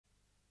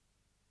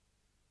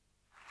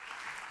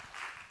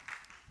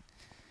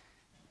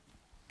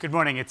Good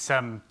morning. It's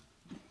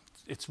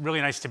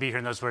really nice to be here,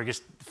 and those were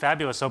just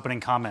fabulous opening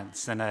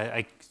comments, and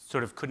I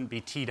sort of couldn't be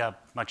teed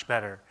up much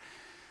better.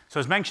 So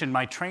as mentioned,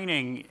 my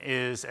training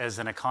is as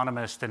an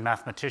economist and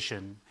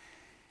mathematician,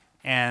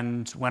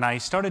 and when I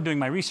started doing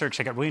my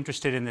research, I got really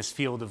interested in this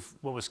field of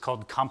what was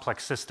called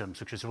complex systems,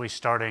 which was really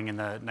starting in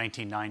the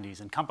 1990s.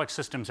 And complex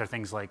systems are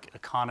things like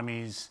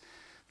economies,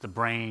 the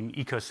brain,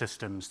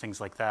 ecosystems, things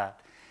like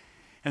that.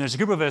 And there's a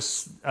group of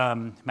us,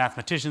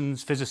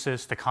 mathematicians,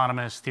 physicists,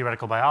 economists,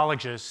 theoretical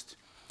biologists,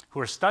 who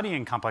are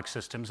studying complex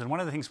systems. And one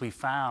of the things we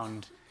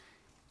found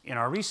in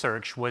our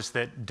research was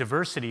that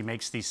diversity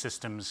makes these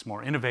systems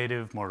more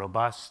innovative, more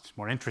robust,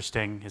 more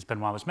interesting, as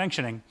Benoit was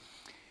mentioning.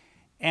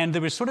 And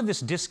there was sort of this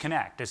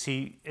disconnect. As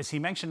he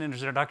mentioned in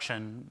his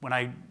introduction, when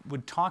I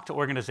would talk to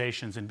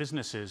organizations and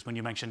businesses, when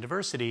you mentioned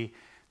diversity,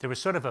 there was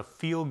sort of a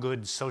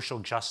feel-good social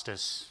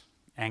justice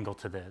angle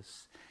to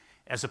this,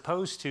 as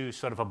opposed to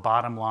sort of a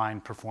bottom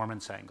line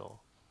performance angle.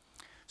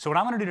 So what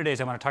I want to do today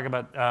is I want to talk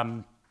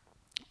about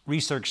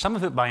research, some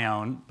of it my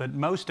own, but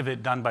most of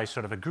it done by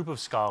sort of a group of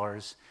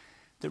scholars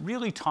that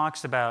really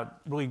talks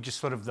about really just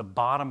sort of the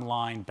bottom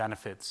line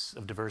benefits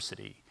of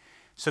diversity.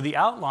 So the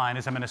outline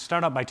is I'm going to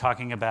start out by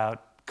talking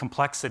about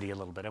complexity a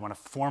little bit. I want to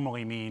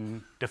formally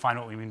define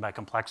what we mean by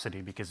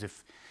complexity, because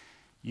if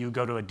you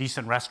go to a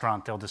decent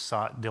restaurant, they'll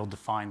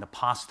define the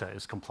pasta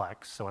as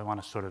complex. So I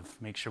want to sort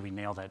of make sure we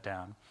nail that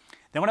down.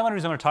 Then what I want to do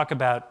is I'm going to talk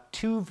about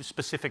two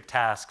specific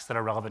tasks that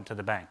are relevant to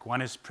the bank.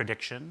 One is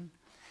prediction,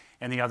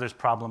 and the other is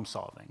problem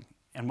solving.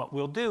 And what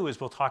we'll do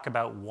is we'll talk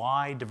about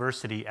why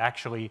diversity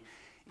actually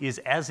is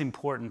as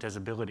important as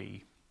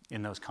ability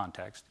in those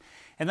contexts.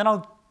 And then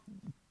I'll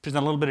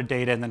present a little bit of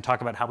data and then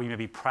talk about how we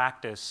maybe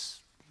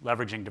practice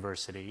leveraging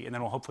diversity. And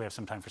then we'll hopefully have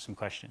some time for some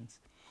questions.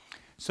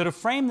 So to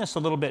frame this a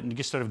little bit and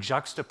just sort of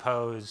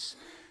juxtapose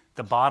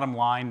the bottom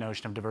line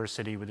notion of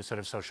diversity with the sort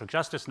of social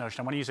justice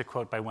notion, I want to use a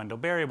quote by Wendell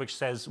Berry, which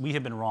says, "We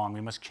have been wrong.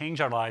 We must change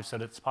our lives so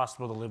that it's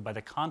possible to live by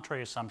the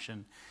contrary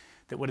assumption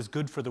that what is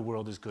good for the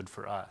world is good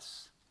for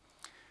us."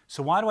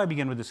 So why do I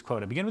begin with this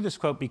quote? I begin with this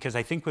quote because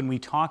I think when we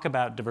talk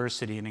about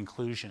diversity and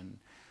inclusion,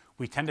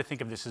 we tend to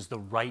think of this as the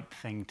right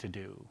thing to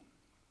do.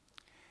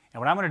 And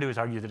what I'm going to do is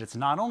argue that it's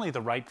not only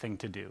the right thing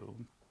to do,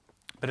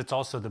 but it's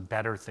also the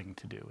better thing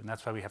to do. And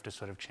that's why we have to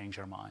sort of change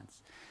our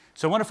minds.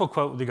 So a wonderful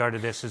quote with regard to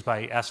this is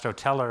by Astro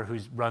Teller, who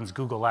runs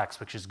Google X,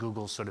 which is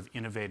Google's sort of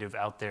innovative,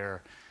 out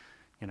there,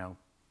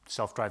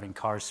 self-driving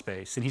car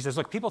space. And he says,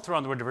 look, people throw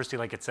on the word diversity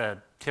like it's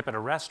a tip at a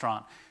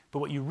restaurant, but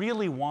what you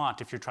really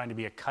want if you're trying to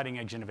be a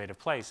cutting-edge, innovative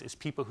place is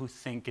people who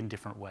think in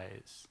different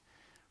ways.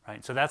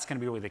 Right? So that's going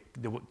to be really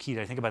the key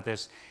to think about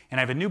this. And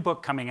I have a new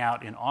book coming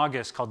out in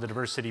August called The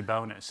Diversity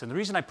Bonus. And the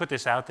reason I put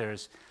this out there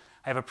is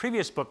I have a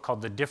previous book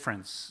called The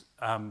Difference,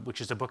 which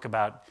is a book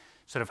about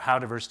sort of how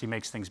diversity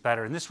makes things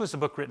better. And this was a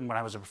book written when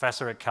I was a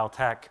professor at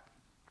Caltech.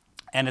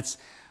 And it's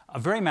a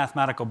very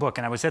mathematical book.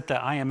 And I was at the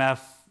IMF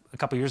a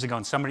couple years ago,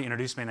 and somebody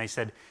introduced me, and they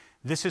said,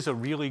 this is a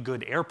really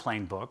good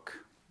airplane book.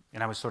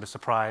 And I was sort of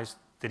surprised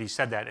that he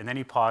said that. And then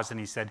he paused, and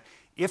he said,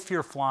 if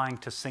you're flying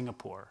to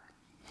Singapore.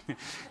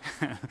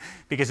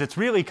 Because it's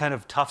really kind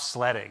of tough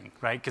sledding,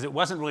 right? Because it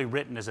wasn't really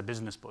written as a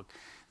business book.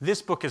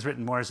 This book is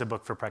written more as a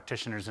book for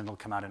practitioners, and it'll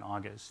come out in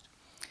August.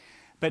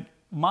 But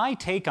my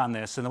take on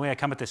this and the way I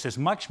come at this is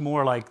much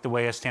more like the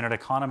way a standard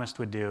economist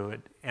would do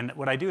it. And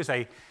what I do is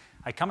I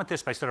come at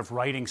this by sort of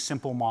writing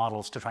simple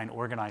models to try and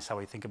organize how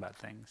we think about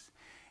things.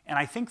 And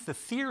I think the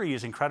theory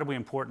is incredibly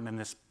important in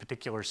this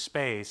particular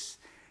space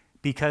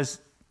because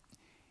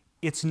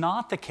it's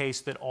not the case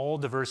that all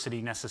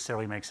diversity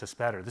necessarily makes us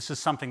better. This is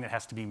something that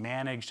has to be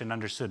managed and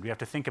understood. We have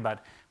to think about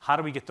how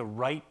do we get the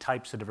right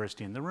types of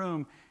diversity in the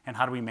room and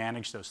how do we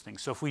manage those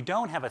things. So if we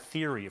don't have a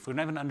theory, if we don't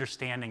have an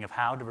understanding of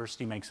how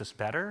diversity makes us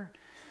better,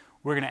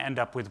 we're going to end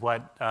up with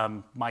what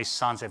my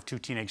sons, I have two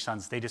teenage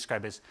sons, they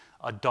describe as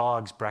a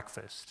dog's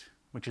breakfast,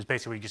 which is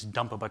basically you just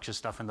dump a bunch of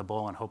stuff in the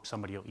bowl and hope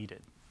somebody will eat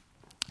it.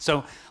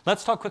 So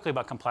let's talk quickly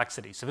about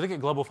complexity. So if we look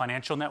at global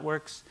financial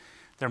networks,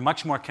 they're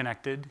much more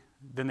connected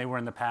than they were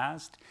in the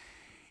past.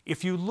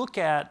 If you look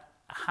at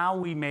how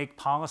we make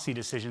policy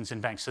decisions in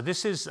banks, so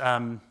this is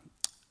a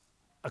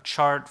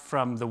chart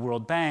from the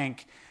World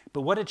Bank,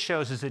 but what it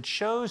shows is it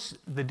shows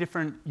the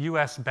different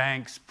US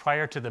banks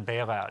prior to the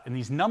bailout. And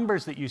these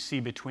numbers that you see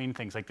between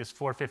things, like this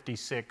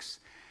 456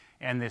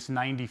 and this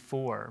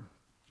 94,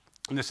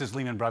 and this is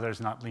Lehman Brothers,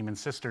 not Lehman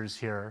Sisters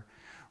here,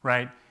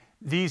 right?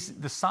 The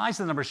size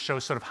of the numbers show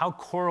sort of how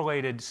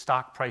correlated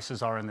stock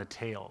prices are in the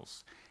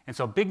tails. And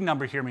so a big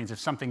number here means if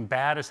something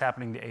bad is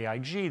happening to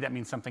AIG, that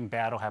means something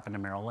bad will happen to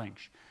Merrill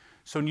Lynch.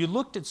 So when you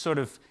looked at sort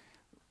of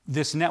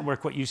this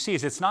network, what you see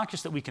is it's not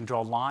just that we can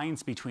draw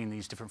lines between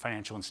these different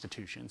financial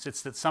institutions.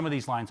 It's that some of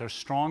these lines are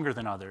stronger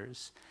than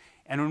others.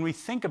 And when we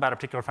think about a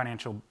particular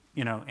financial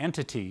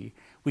entity,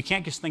 we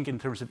can't just think in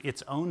terms of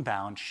its own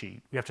balance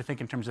sheet. We have to think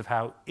in terms of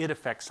how it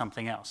affects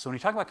something else. So when we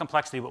talk about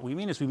complexity, what we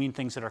mean is we mean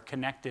things that are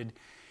connected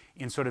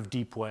in sort of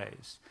deep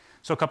ways.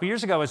 So a couple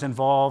years ago, I was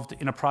involved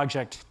in a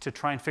project to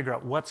try and figure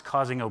out what's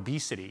causing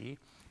obesity,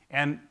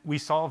 and we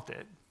solved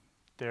it.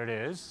 There it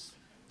is.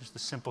 There's the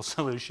simple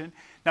solution.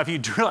 Now, if you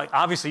drill,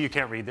 obviously you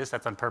can't read this,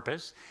 that's on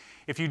purpose.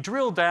 If you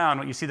drill down,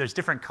 what you see, there's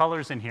different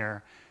colors in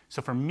here.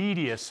 So for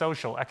media,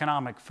 social,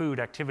 economic, food,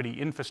 activity,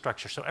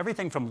 infrastructure, so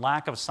everything from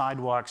lack of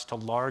sidewalks to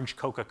large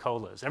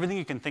Coca-Colas, everything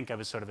you can think of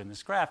is sort of in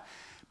this graph.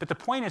 But the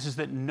point is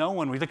that no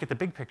one, we look at the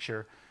big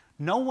picture,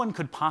 no one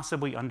could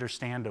possibly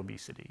understand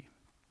obesity.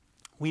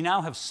 We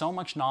now have so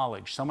much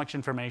knowledge, so much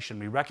information,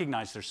 we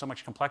recognize there's so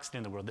much complexity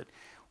in the world that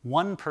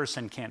one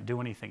person can't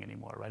do anything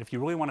anymore, right? If you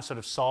really want to sort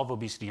of solve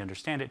obesity,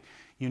 understand it,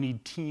 you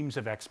need teams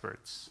of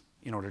experts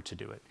in order to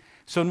do it.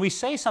 So when we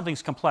say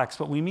something's complex,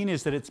 what we mean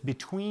is that it's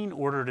between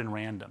ordered and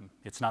random.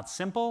 It's not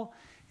simple,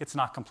 it's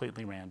not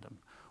completely random.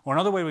 Or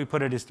another way we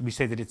put it is we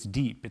say that it's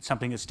deep. It's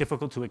something that's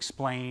difficult to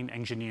explain,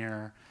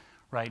 engineer,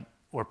 right,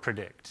 or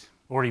predict,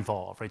 or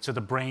evolve, right? So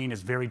the brain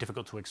is very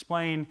difficult to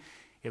explain.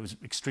 It was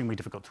extremely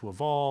difficult to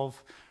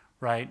evolve,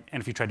 right?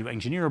 And if you tried to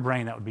engineer a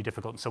brain, that would be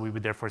difficult. And so we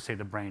would therefore say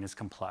the brain is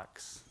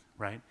complex,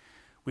 right?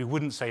 We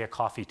wouldn't say a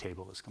coffee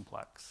table is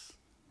complex,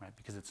 right?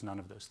 Because it's none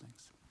of those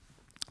things.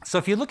 So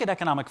if you look at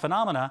economic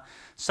phenomena,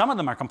 some of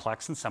them are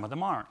complex and some of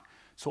them aren't.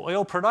 So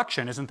oil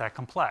production isn't that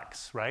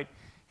complex, right?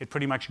 It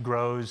pretty much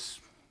grows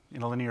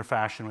in a linear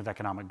fashion with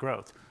economic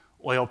growth.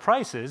 Oil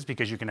prices,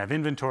 because you can have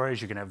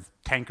inventories, you can have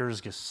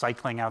tankers just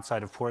cycling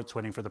outside of ports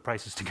waiting for the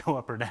prices to go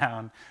up or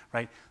down,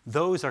 right?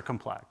 Those are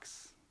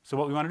complex. So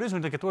what we want to do is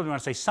when we look at the world, we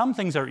want to say some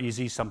things are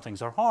easy, some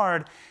things are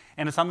hard,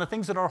 and it's on the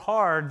things that are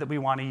hard that we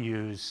want to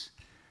use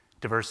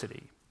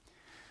diversity.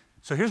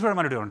 So here's what I'm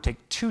going to do. I'm going to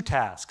take two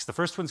tasks. The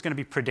first one's going to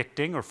be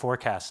predicting or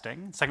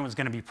forecasting. The second one's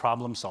going to be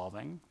problem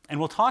solving. And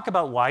we'll talk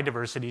about why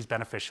diversity is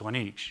beneficial in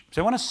each.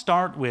 So I want to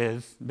start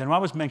with,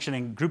 Benoit was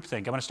mentioning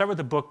groupthink. I want to start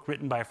with a book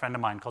written by a friend of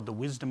mine called The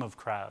Wisdom of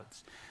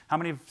Crowds. How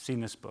many have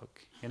seen this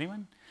book?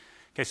 Anyone?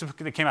 Okay, so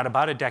it came out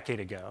about a decade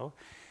ago.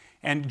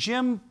 And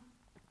Jim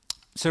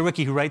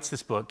Surowiecki, who writes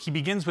this book, he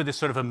begins with this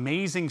sort of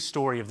amazing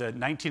story of the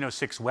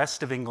 1906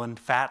 West of England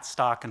Fat,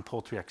 Stock, and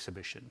Poultry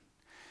Exhibition.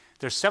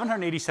 There's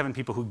 787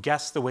 people who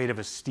guess the weight of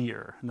a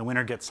steer, and the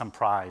winner gets some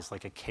prize,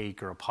 like a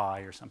cake or a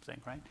pie or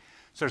something, right?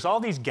 So there's all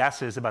these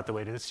guesses about the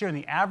weight of the steer, and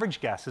the average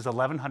guess is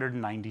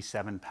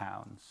 1,197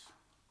 pounds,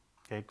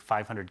 okay,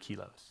 500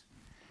 kilos.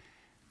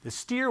 The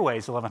steer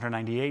weighs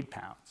 1,198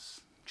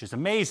 pounds, which is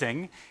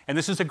amazing, and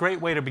this is a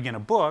great way to begin a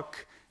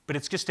book, but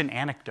it's just an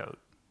anecdote.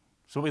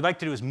 So what we'd like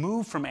to do is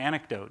move from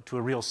anecdote to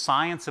a real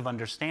science of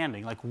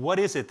understanding, like what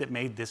is it that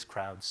made this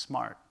crowd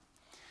smart?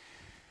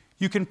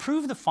 You can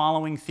prove the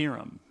following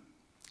theorem.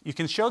 You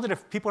can show that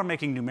if people are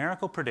making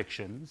numerical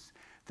predictions,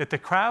 that the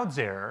crowd's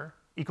error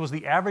equals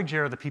the average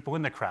error of the people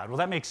in the crowd. Well,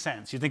 that makes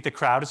sense. You think the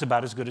crowd is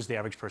about as good as the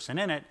average person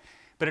in it,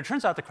 but it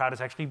turns out the crowd is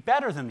actually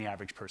better than the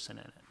average person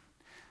in it.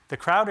 The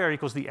crowd error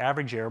equals the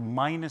average error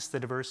minus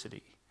the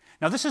diversity.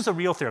 Now, this is a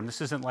real theorem.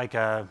 This isn't like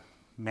a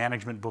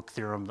management book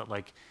theorem that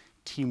like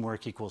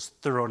teamwork equals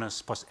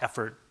thoroughness plus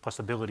effort plus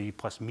ability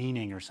plus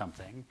meaning or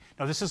something.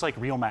 No, this is like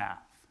real math,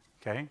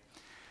 okay?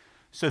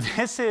 So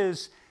this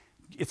is,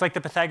 it's like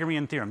the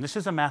Pythagorean theorem. This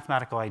is a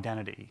mathematical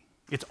identity.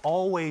 It's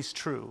always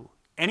true.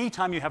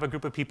 Anytime you have a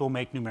group of people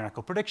make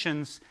numerical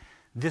predictions,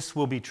 this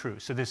will be true.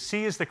 So this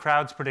C is the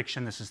crowd's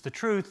prediction. This is the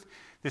truth.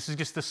 This is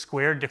just the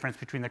squared difference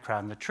between the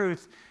crowd and the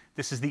truth.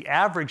 This is the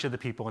average of the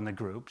people in the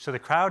group. So the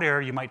crowd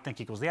error you might think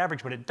equals the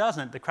average, but it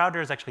doesn't. The crowd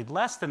error is actually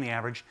less than the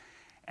average,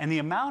 and the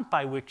amount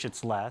by which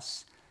it's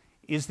less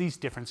is these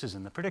differences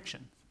in the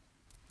prediction.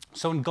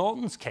 So in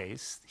Galton's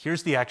case,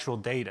 here's the actual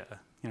data.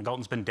 You know,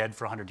 Galton's been dead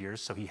for 100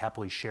 years, so he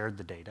happily shared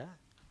the data,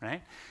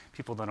 right?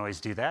 People don't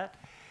always do that.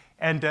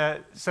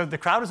 And so the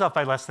crowd was off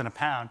by less than a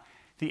pound.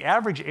 The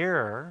average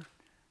error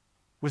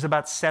was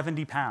about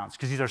 70 pounds,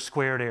 because these are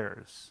squared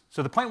errors.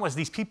 So the point was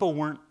these people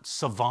weren't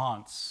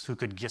savants who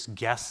could just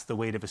guess the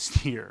weight of a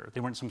steer. They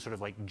weren't some sort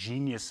of like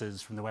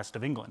geniuses from the West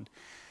of England.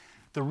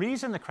 The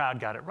reason the crowd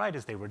got it right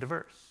is they were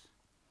diverse.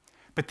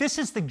 But this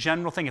is the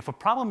general thing. If a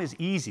problem is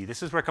easy,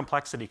 this is where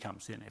complexity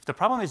comes in. If the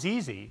problem is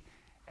easy,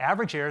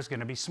 average error is going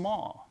to be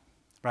small,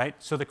 right?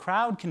 So the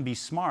crowd can be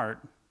smart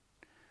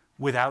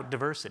without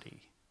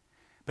diversity.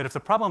 But if the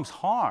problem's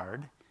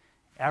hard,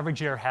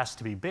 average error has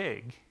to be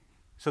big.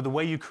 So the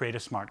way you create a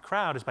smart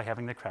crowd is by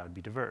having the crowd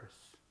be diverse,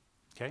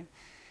 okay?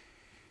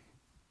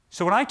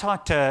 So when I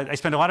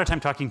spend a lot of time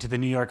talking to the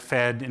New York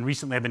Fed, and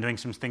recently I've been doing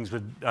some things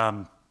with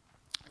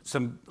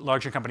some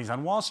larger companies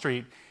on Wall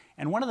Street.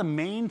 And one of the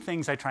main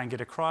things I try and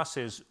get across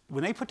is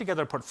when they put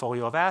together a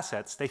portfolio of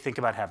assets, they think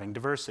about having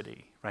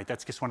diversity, right?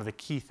 That's just one of the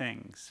key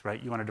things,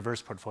 right? You want a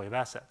diverse portfolio of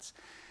assets.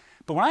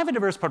 But when I have a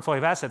diverse portfolio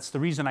of assets, the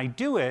reason I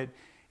do it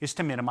is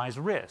to minimize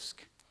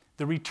risk.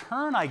 The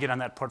return I get on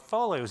that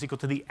portfolio is equal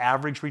to the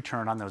average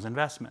return on those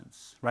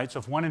investments, right? So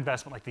if one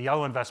investment, like the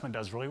yellow investment,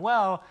 does really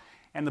well,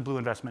 and the blue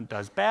investment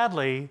does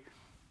badly,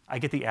 I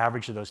get the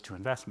average of those two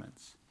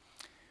investments.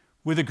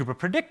 With a group of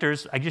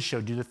predictors, I just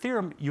showed you the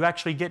theorem, you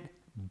actually get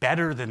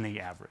better than the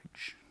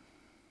average,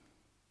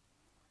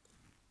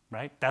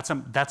 right? That's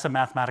a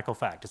mathematical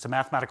fact. It's a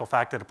mathematical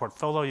fact that a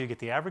portfolio, you get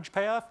the average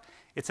payoff.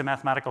 It's a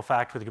mathematical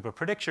fact with a group of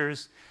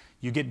predictors,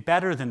 you get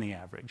better than the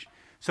average.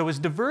 So as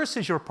diverse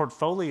as your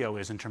portfolio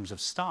is in terms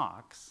of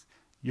stocks,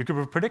 your group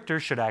of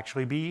predictors should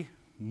actually be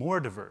more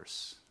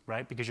diverse,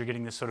 right? Because you're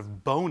getting this sort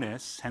of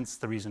bonus, hence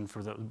the reason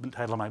for the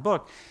title of my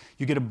book.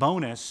 You get a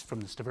bonus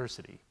from this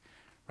diversity,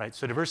 right?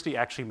 So diversity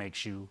actually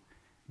makes you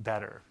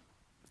better.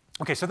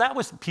 Okay, so that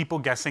was people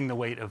guessing the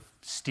weight of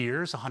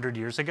steers 100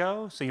 years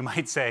ago. So you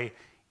might say,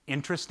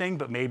 interesting,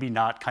 but maybe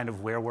not kind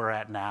of where we're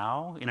at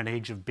now in an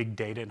age of big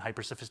data and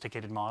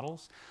hyper-sophisticated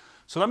models.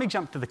 So let me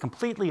jump to the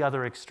completely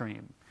other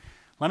extreme.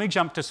 Let me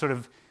jump to sort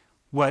of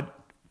what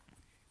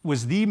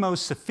was the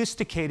most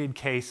sophisticated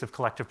case of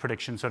collective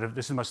prediction,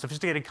 this is the most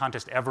sophisticated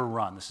contest ever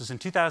run. This is in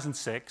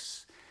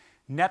 2006.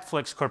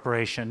 Netflix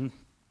Corporation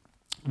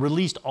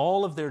released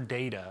all of their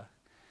data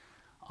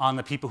on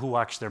the people who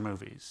watch their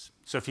movies.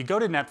 So if you go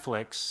to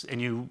Netflix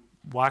and you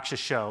watch a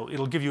show,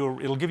 it'll give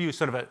you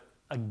sort of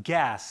a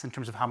guess in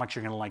terms of how much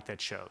you're going to like that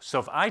show. So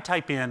if I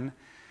type in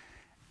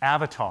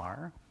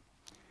Avatar,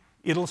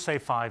 it'll say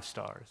 5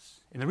 stars.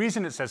 And the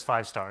reason it says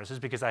 5 stars is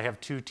because I have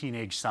 2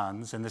 teenage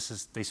sons, and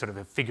they sort of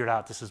have figured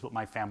out this is what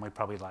my family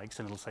probably likes,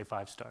 and it'll say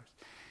 5 stars.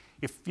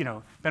 If,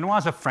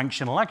 Benoit's a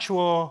French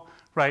intellectual,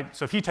 right?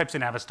 So if he types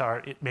in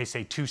Avatar, it may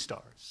say 2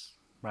 stars,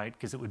 right?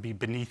 Because it would be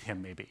beneath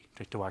him, maybe,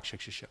 to watch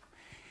such a show.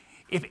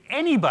 If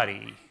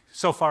anybody,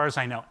 so far as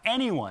I know,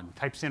 anyone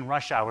types in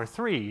Rush Hour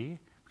 3,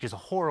 which is a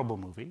horrible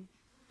movie,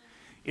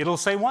 it'll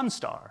say 1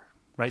 star,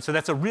 right? So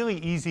that's a really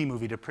easy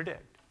movie to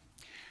predict.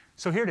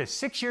 So here it is,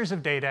 6 years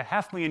of data,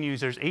 500,000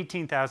 users,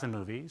 18,000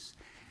 movies.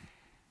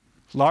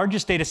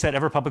 Largest data set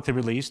ever publicly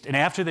released. And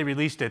after they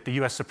released it, the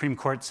US Supreme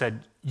Court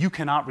said, you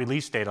cannot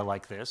release data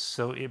like this.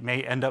 So it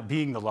may end up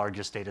being the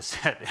largest data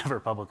set ever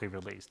publicly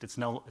released. It's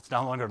no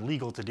longer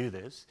legal to do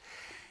this.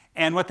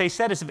 And what they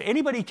said is if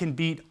anybody can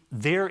beat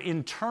their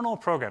internal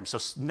program, so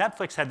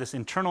Netflix had this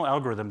internal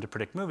algorithm to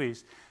predict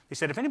movies, they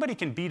said if anybody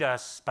can beat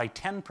us by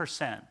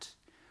 10%,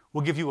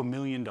 we'll give you $1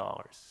 million.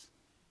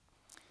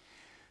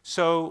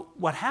 So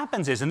what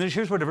happens is, and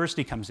here's where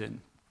diversity comes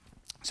in.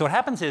 So what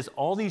happens is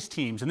all these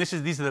teams, and these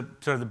are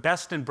sort of the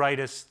best and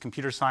brightest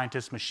computer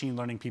scientists, machine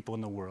learning people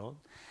in the world,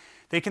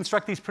 they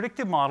construct these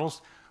predictive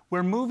models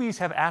where movies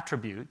have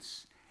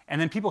attributes, and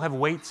then people have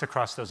weights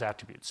across those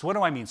attributes. So what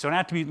do I mean? So an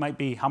attribute might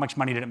be how much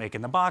money did it make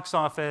in the box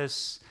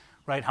office,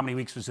 right? How many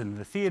weeks was it in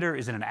the theater?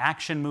 Is it an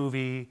action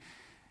movie?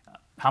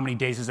 How many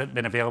days has it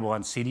been available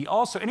on CD?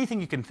 Also,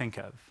 anything you can think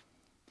of.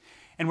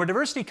 And where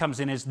diversity comes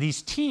in is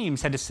these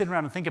teams had to sit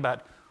around and think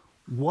about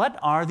what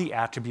are the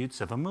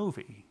attributes of a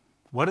movie?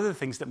 What are the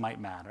things that might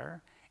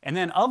matter? And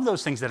then of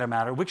those things that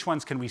matter, which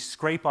ones can we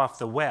scrape off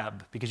the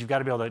web? Because you've got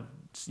to be able to,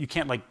 you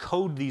can't like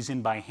code these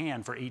in by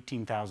hand for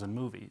 18,000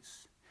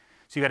 movies.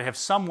 So you've got to have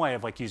some way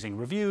of like using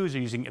reviews or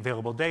using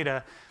available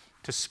data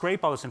to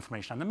scrape all this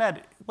information on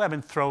the web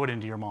and throw it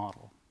into your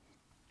model.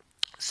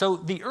 So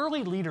the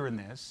early leader in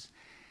this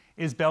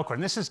is Belcourt.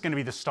 And this is going to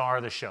be the star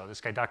of the show,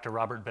 this guy, Dr.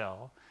 Robert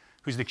Bell,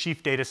 who's the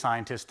chief data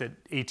scientist at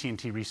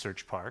AT&T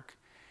Research Park.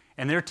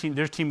 And their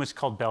team was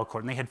called Belcourt,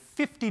 and they had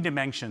 50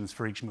 dimensions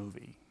for each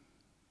movie.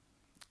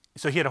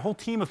 So he had a whole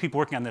team of people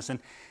working on this, and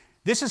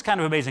this is kind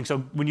of amazing. So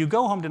when you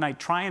go home tonight,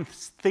 try and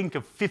think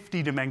of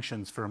 50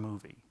 dimensions for a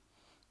movie,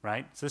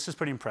 right? So this is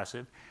pretty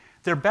impressive.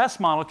 Their best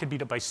model could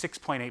beat it by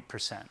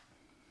 6.8%,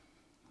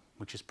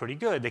 which is pretty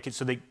good.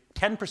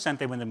 10%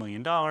 they win the $1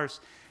 million, they're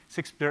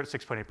at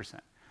 6.8%.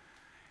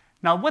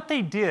 Now what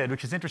they did,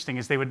 which is interesting,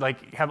 is they would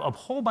like have a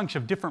whole bunch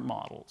of different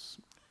models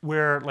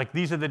where like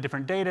these are the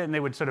different data, and they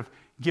would sort of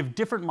give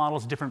different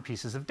models different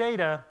pieces of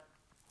data,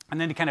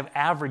 and then to kind of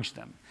average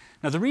them.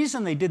 Now the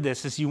reason they did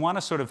this is you want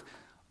to sort of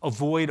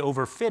avoid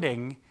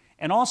overfitting,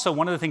 and also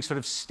one of the things sort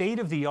of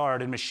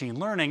state-of-the-art in machine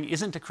learning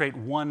isn't to create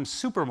one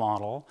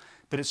supermodel,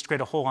 but it's to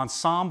create a whole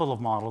ensemble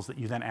of models that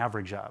you then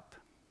average up,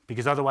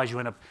 because otherwise you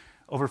end up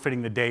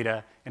overfitting the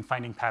data and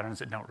finding patterns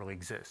that don't really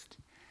exist.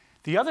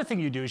 The other thing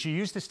you do is you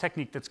use this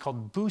technique that's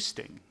called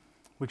boosting,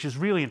 which is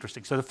really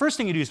interesting. So the first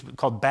thing you do is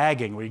called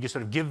bagging, where you just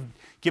sort of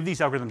give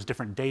these algorithms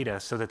different data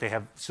so that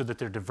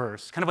they're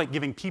diverse, kind of like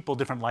giving people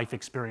different life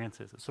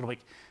experiences. It's sort of like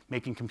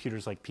making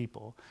computers like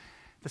people.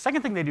 The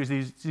second thing they do is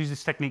use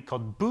this technique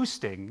called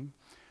boosting,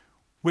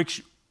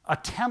 which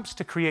attempts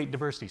to create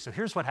diversity. So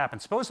here's what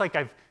happens. Suppose like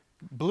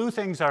blue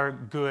things are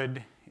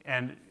good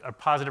and are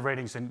positive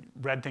ratings, and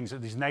red things,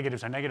 these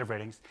negatives are negative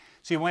ratings.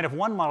 So you might have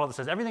one model that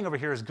says everything over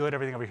here is good,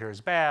 everything over here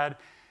is bad,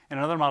 and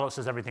another model that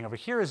says everything over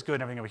here is good,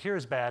 and everything over here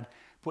is bad.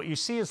 What you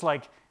see is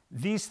like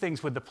these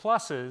things with the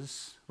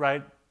pluses,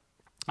 right,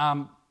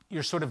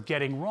 you're sort of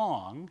getting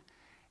wrong.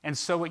 And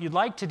so what you'd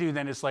like to do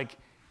then is like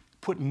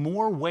put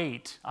more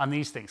weight on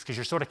these things, because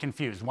you're sort of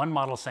confused. One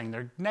model is saying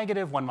they're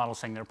negative, one model is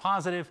saying they're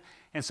positive.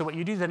 And so what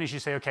you do then is you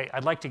say, okay,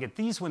 I'd like to get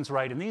these ones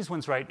right and these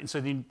ones right. And so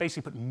then you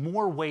basically put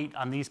more weight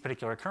on these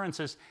particular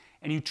occurrences,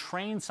 and you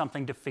train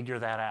something to figure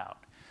that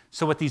out.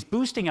 So what these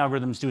boosting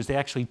algorithms do is they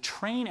actually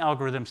train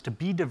algorithms to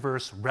be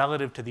diverse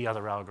relative to the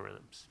other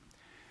algorithms.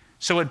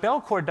 So what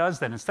Belcourt does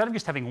then, instead of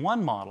just having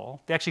one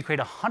model, they actually create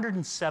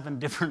 107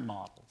 different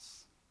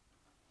models.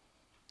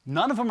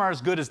 None of them are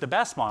as good as the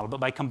best model, but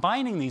by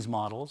combining these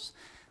models,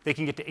 they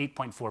can get to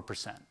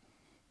 8.4%.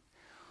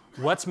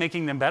 What's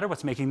making them better?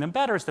 What's making them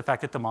better is the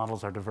fact that the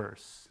models are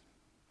diverse.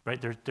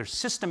 right? They're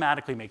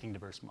systematically making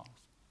diverse models.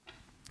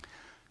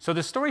 So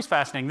this story's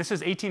fascinating. This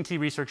is AT&T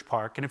Research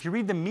Park, and if you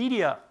read the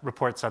media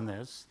reports on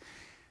this,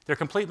 they're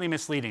completely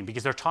misleading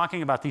because they're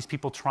talking about these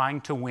people trying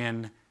to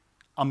win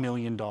 $1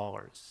 million.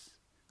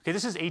 Okay,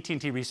 this is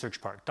AT&T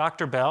Research Park.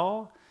 Dr.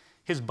 Bell,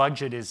 his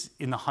budget is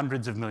in the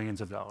hundreds of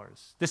millions of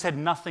dollars. This had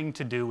nothing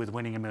to do with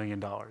winning $1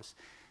 million.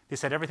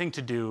 This had everything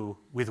to do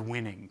with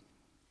winning,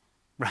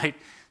 right?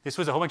 This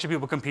was a whole bunch of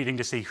people competing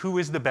to see who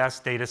is the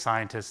best data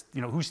scientist,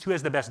 who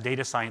has the best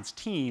data science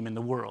team in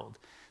the world.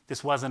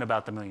 This wasn't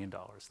about the $1 million.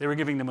 They were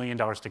giving the $1 million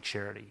to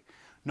charity.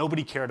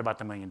 Nobody cared about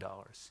the $1 million.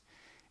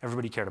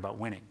 Everybody cared about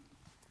winning.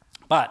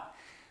 But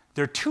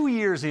they're 2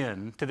 years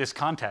into this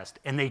contest,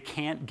 and they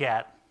can't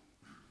get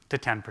to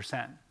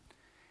 10%.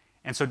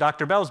 And so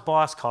Dr. Bell's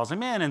boss calls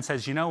him in and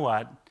says, you know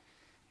what?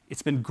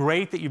 It's been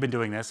great that you've been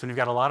doing this, and we've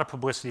got a lot of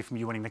publicity from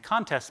you winning the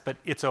contest, but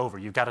it's over.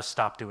 You've got to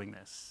stop doing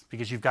this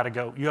because you've got to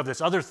go. You have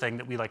this other thing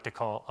that we like to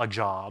call a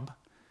job,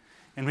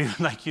 and we would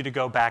like you to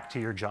go back to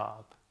your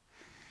job.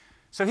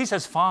 So he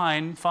says,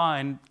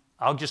 fine,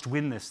 I'll just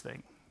win this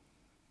thing.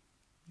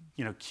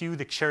 Cue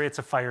the Chariots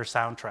of Fire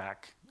soundtrack.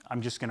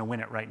 I'm just going to win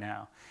it right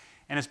now.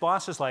 And his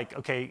boss is like,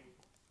 okay,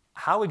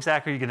 how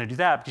exactly are you going to do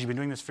that? Because you've been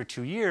doing this for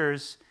 2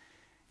 years,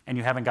 and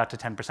you haven't got to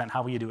 10%.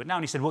 How will you do it now?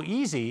 And he said, well,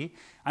 easy.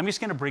 I'm just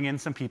going to bring in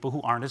some people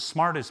who aren't as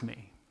smart as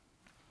me.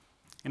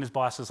 And his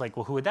boss is like,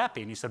 well, who would that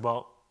be? And he said,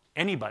 well,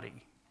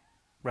 anybody,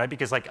 right?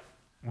 Because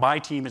my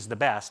team is the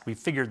best. We've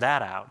figured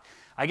that out.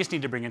 I just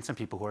need to bring in some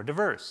people who are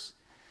diverse.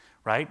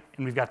 Right?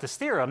 And we've got this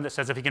theorem that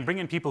says if he can bring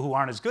in people who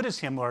aren't as good as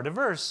him or are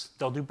diverse,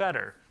 they'll do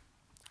better.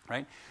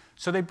 Right?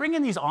 So they bring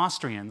in these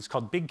Austrians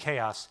called Big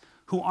Chaos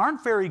who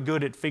aren't very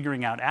good at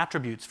figuring out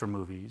attributes for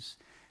movies,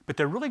 but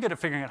they're really good at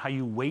figuring out how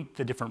you weight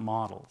the different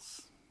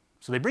models.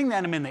 So they bring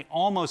them in, they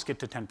almost get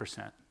to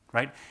 10%.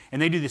 Right?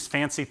 And they do this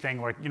fancy thing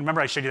where,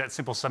 remember I showed you that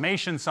simple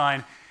summation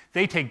sign?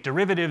 They take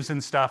derivatives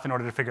and stuff in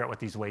order to figure out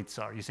what these weights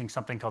are using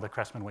something called the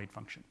Cressman weight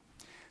function.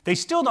 They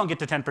still don't get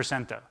to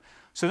 10% though.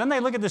 So then they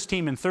look at this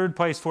team in 3rd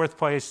place, 4th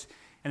place,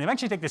 and they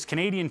eventually take this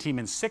Canadian team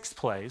in 6th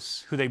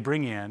place, who they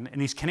bring in.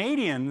 And these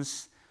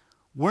Canadians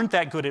weren't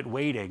that good at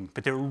weighting,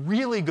 but they were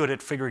really good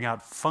at figuring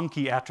out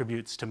funky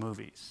attributes to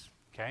movies.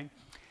 Okay?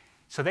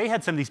 So they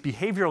had some of these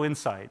behavioral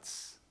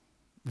insights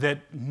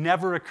that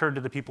never occurred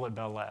to the people at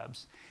Bell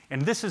Labs.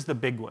 And this is the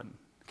big one.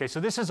 Okay, so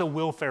this is a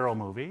Will Ferrell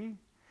movie.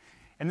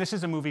 And this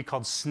is a movie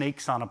called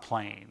Snakes on a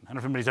Plane. I don't know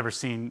if anybody's ever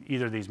seen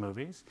either of these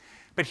movies.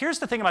 But here's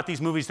the thing about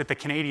these movies that the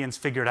Canadians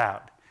figured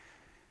out.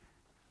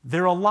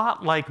 They're a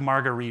lot like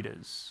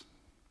margaritas.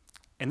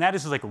 And that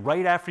is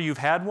right after you've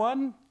had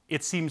one,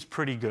 it seems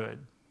pretty good.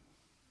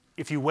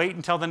 If you wait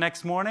until the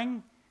next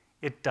morning,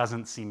 it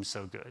doesn't seem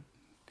so good.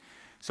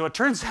 So it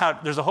turns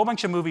out there's a whole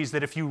bunch of movies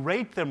that if you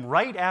rate them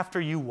right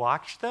after you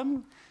watch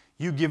them,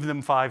 you give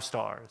them 5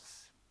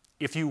 stars.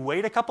 If you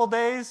wait a couple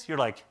days, you're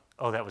like,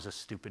 oh, that was a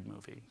stupid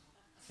movie.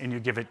 And you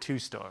give it 2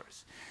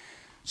 stars.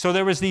 So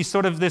there was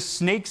this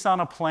Snakes on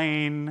a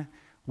Plane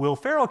Will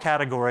Ferrell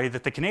category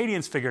that the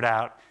Canadians figured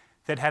out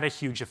that had a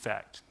huge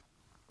effect,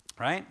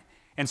 right?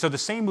 And so the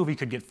same movie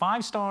could get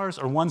 5 stars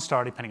or 1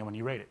 star, depending on when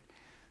you rate it.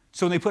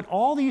 So when they put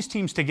all these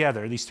teams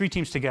together, these 3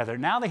 teams together,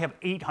 now they have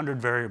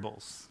 800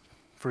 variables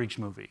for each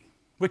movie,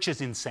 which is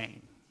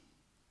insane,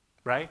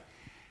 right?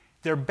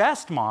 Their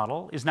best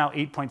model is now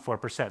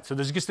 8.4%. So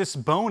there's just this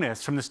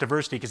bonus from this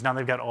diversity because now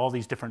they've got all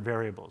these different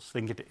variables. They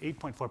can get to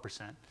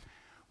 8.4%.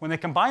 When they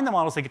combine the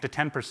models, they get to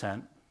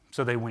 10%,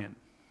 so they win,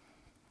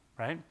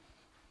 right?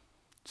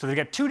 So they've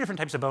got 2 different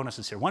types of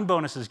bonuses here. One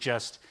bonus is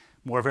just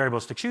more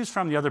variables to choose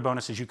from. The other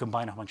bonus is you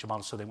combine a bunch of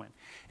models so they win.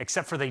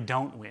 Except for they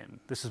don't win.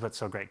 This is what's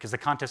so great, because the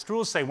contest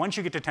rules say once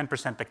you get to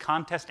 10%, the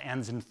contest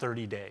ends in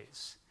 30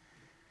 days.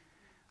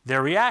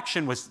 Their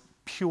reaction was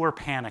pure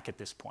panic at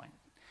this point.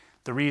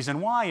 The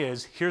reason why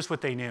is, here's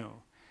what they knew.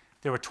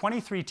 There were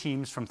 23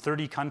 teams from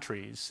 30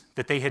 countries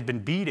that they had been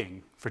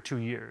beating for 2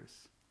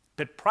 years.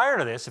 But prior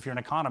to this, if you're an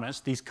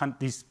economist, these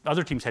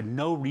other teams had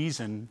no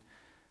reason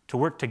to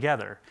work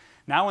together.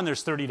 Now when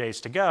there's 30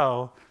 days to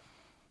go,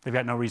 they've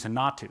got no reason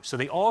not to. So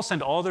they all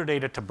send all their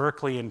data to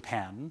Berkeley and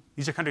Penn.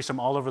 These are countries from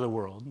all over the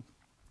world.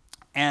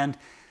 And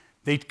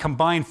they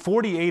combine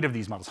 48 of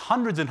these models.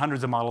 Hundreds and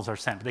hundreds of models are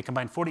sent. But they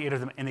combine 48 of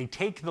them, and they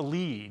take the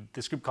lead.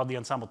 This group called the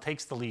Ensemble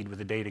takes the lead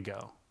with a day to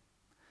go,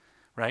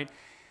 right?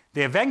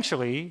 They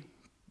eventually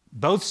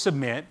both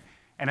submit,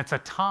 and it's a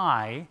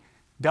tie.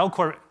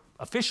 Belcourt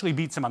officially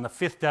beats them on the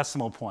 5th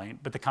decimal point,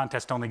 but the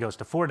contest only goes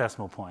to 4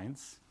 decimal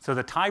points. So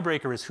the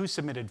tiebreaker is who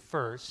submitted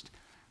first.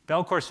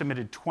 Belcourt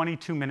submitted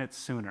 22 minutes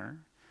sooner.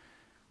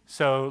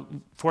 So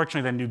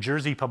fortunately, then New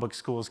Jersey Public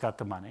Schools got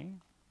the money,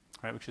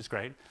 right, which is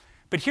great.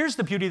 But here's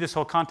the beauty of this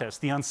whole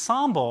contest. The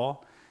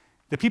Ensemble,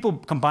 the people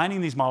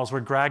combining these models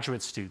were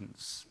graduate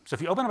students. So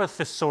if you open up a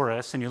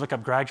thesaurus and you look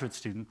up graduate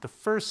student, the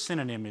first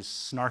synonym is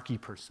snarky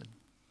person,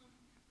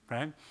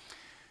 right?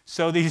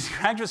 So these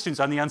graduate students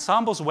on the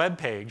Ensemble's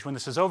webpage, when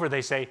this is over,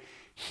 they say,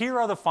 here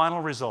are the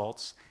final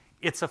results.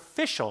 It's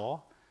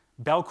official.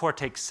 Belcourt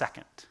takes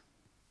second.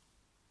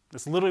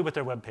 That's literally what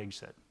their webpage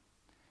said.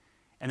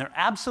 And they're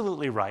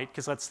absolutely right,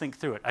 because let's think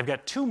through it. I've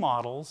got two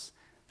models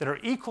that are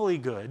equally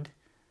good,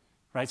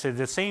 right? So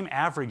the same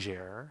average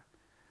error,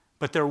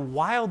 but they're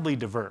wildly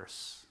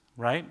diverse,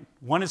 right?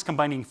 One is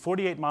combining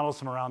 48 models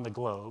from around the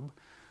globe.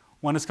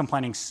 One is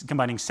combining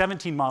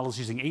 17 models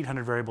using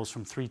 800 variables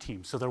from 3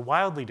 teams. So they're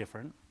wildly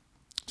different.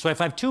 So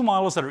if I have two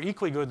models that are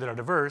equally good that are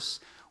diverse,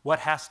 what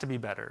has to be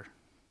better?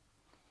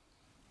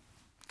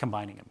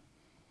 Combining them.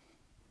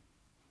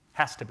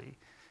 Has to be.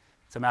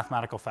 It's a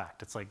mathematical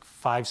fact. It's like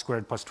 5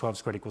 squared plus 12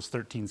 squared equals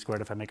 13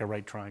 squared if I make a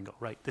right triangle,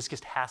 right? This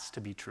just has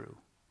to be true.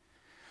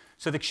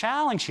 So the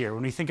challenge here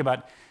when we think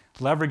about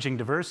leveraging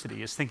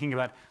diversity is thinking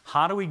about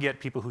how do we get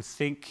people who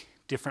think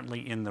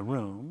differently in the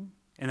room,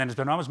 and then as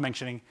Benoit was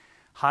mentioning,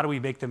 how do we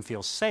make them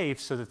feel safe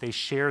so that they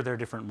share their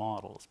different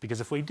models? Because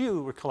if we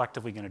do, we're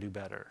collectively going to do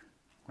better,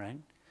 right?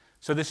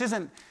 So this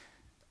isn't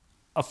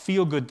a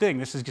feel-good thing.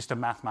 This is just a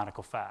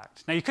mathematical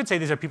fact. Now, you could say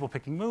these are people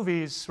picking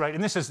movies, right?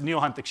 And this is Neil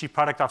Hunt, the chief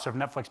product officer of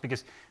Netflix,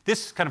 because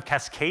this kind of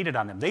cascaded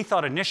on them. They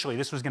thought initially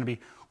this was going to be,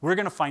 we're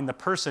going to find the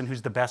person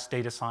who's the best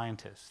data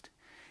scientist.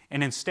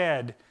 And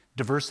instead,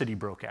 diversity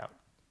broke out,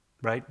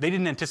 right? They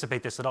didn't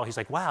anticipate this at all. He's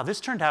like, wow, this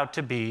turned out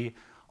to be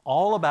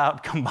all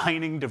about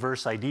combining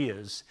diverse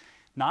ideas,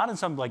 not in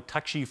some like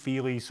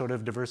touchy-feely sort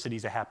of diversity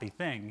is a happy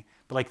thing,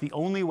 but like the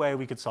only way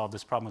we could solve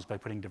this problem was by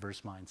putting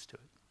diverse minds to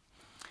it.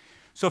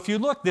 So if you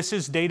look, this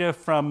is data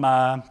from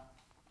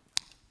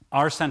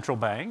our central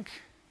bank,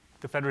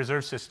 the Federal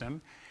Reserve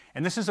System,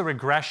 and this is a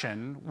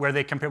regression where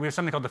they compare, we have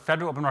something called the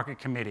Federal Open Market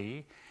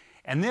Committee,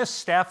 and this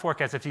staff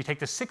forecast, if you take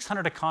the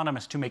 600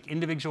 economists to make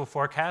individual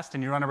forecasts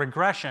and you run a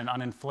regression on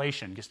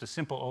inflation, just a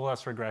simple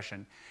OLS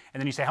regression,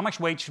 and then you say how much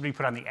weight should we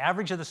put on the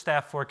average of the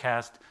staff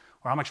forecast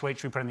or how much weight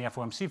should we put on the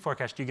FOMC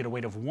forecast, you get a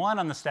weight of 1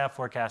 on the staff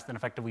forecast and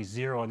effectively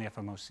 0 on the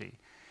FOMC.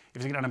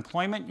 If you get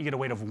unemployment, you get a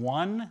weight of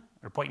 1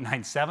 or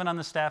 0.97 on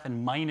the staff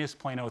and minus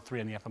 0.03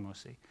 on the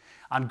FOMC.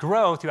 On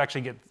growth, you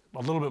actually get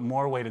a little bit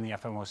more weight on the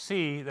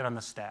FOMC than on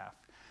the staff.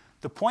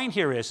 The point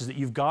here is that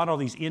you've got all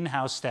these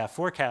in-house staff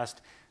forecasts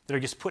that are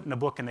just put in a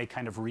book and they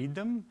kind of read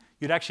them.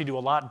 You'd actually do a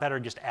lot better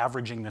just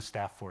averaging the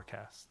staff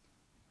forecast.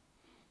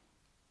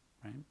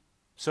 Right?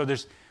 So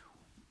there's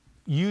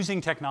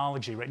using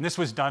technology, right? And this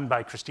was done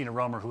by Christina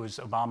Romer, who was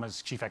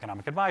Obama's chief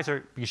economic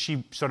advisor, because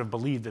she sort of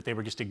believed that they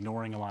were just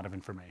ignoring a lot of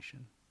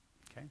information.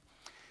 Okay?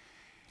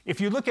 If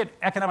you look at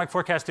economic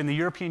forecast in the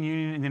European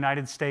Union and the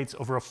United States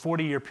over a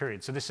 40-year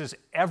period, so this is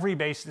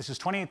this is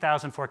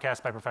 28,000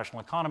 forecasts by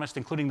professional economists,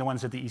 including the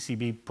ones that the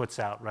ECB puts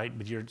out, right,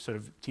 with your sort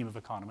of team of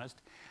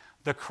economists.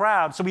 The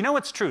crowd, so we know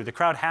it's true, the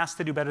crowd has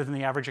to do better than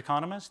the average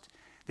economist.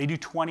 They do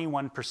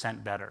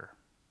 21% better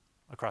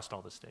across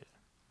all this data.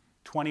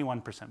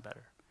 21%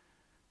 better.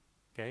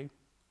 Okay?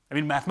 I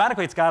mean,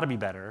 mathematically it's got to be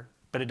better,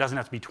 but it doesn't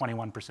have to be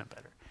 21%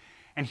 better.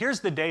 And here's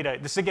the data.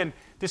 This again,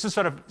 this is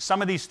sort of,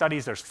 some of these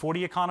studies there's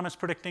 40 economists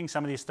predicting,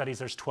 some of these studies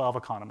there's 12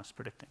 economists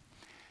predicting.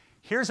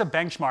 Here's a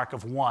benchmark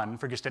of 1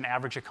 for just an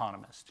average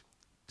economist.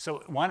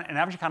 So an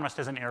average economist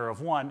has an error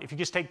of 1. If you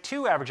just take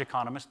 2 average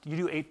economists, you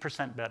do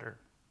 8% better.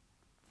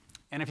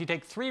 And if you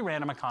take 3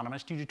 random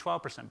economists, you do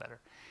 12% better.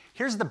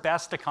 Here's the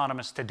best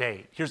economist to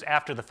date. Here's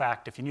after the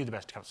fact if you knew the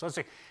best economist. So let's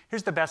say,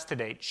 here's the best to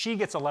date. She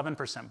gets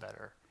 11%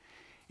 better.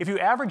 If you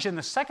average in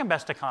the second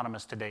best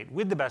economist to date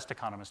with the best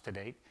economist to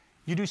date,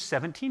 you do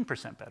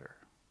 17% better.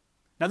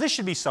 Now this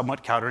should be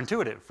somewhat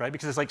counterintuitive, right?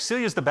 Because it's like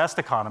Celia's the best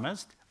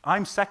economist,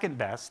 I'm second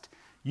best.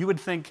 You would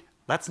think,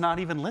 let's not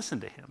even listen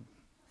to him,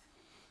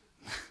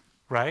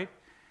 right?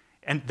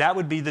 And that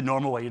would be the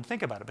normal way you'd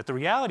think about it. But the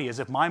reality is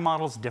if my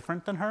model's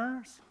different than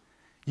hers,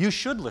 you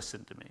should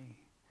listen to me.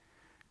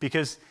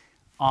 Because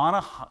on a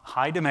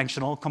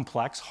high-dimensional,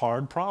 complex,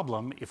 hard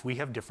problem, if we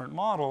have different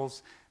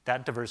models,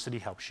 that diversity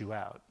helps you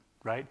out,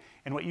 right?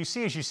 And what you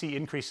see is you see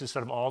increases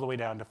sort of all the way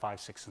down to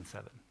 5, 6, and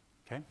 7,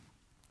 okay?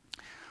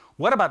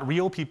 What about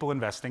real people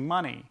investing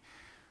money?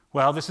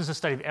 Well, this is a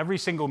study of every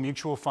single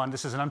mutual fund.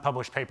 This is an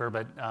unpublished paper,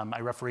 but I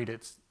refereed it.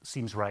 It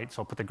seems right,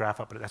 so I'll put the graph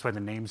up. But that's why the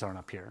names aren't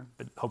up here.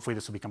 But hopefully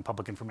this will become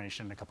public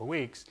information in a couple of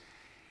weeks.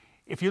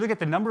 If you look at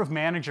the number of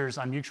managers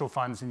on mutual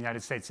funds in the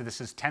United States, so this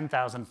is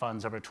 10,000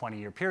 funds over a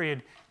 20-year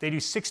period, they do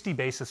 60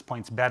 basis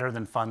points better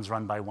than funds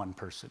run by one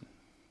person.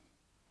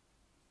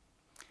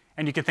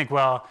 And you could think,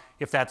 well,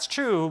 if that's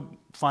true,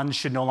 funds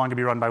should no longer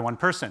be run by one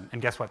person.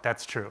 And guess what?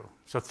 That's true.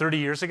 So 30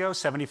 years ago,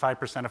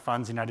 75% of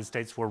funds in the United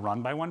States were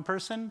run by one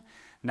person.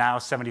 Now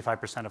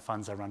 75% of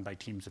funds are run by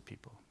teams of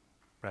people,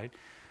 right?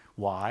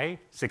 Why?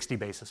 60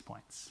 basis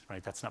points,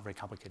 right? That's not very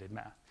complicated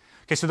math.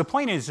 Okay, so the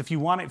point is, if you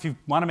want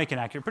to make an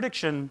accurate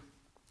prediction,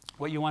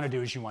 what you want to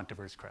do is you want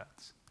diverse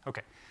crowds.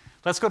 Okay,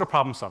 let's go to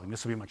problem solving.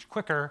 This will be much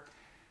quicker.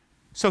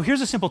 So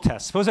here's a simple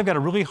test. Suppose I've got a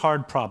really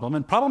hard problem,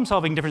 and problem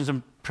solving differs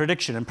in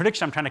prediction. In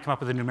prediction, I'm trying to come up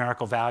with a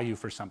numerical value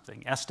for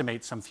something,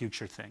 estimate some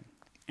future thing.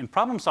 In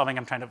problem solving,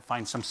 I'm trying to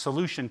find some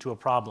solution to a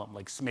problem,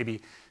 like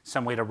maybe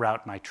some way to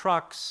route my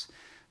trucks,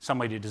 some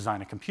way to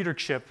design a computer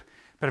chip,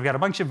 but I've got a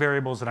bunch of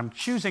variables that I'm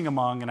choosing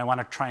among, and I want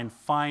to try and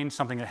find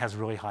something that has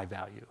really high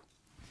value.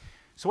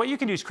 So what you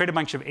can do is create a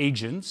bunch of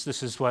agents.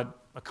 This is what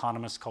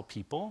economists call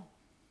people,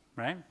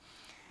 right?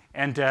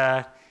 And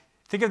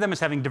Think of them as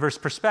having diverse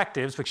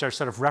perspectives, which are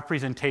sort of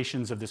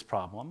representations of this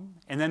problem.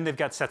 And then they've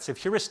got sets of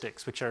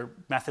heuristics, which are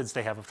methods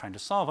they have of trying to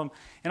solve them.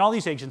 And all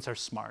these agents are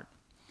smart.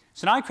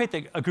 So now I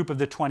create a group of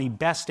the 20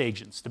 best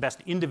agents, the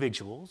best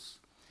individuals,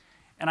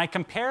 and I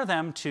compare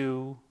them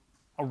to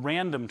a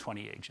random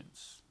 20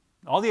 agents.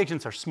 All the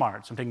agents are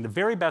smart, so I'm taking the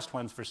very best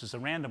ones versus a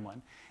random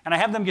one. And I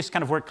have them just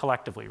kind of work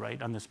collectively,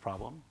 right, on this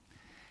problem.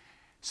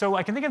 So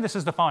I can think of this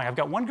as the following. I've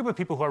got one group of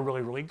people who are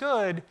really, really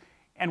good,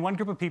 and one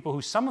group of people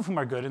who some of whom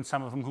are good and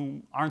some of them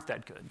who aren't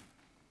that good,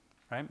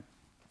 right?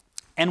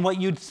 And what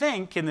you'd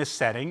think in this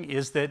setting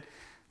is that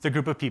the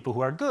group of people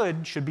who are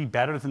good should be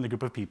better than the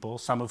group of people,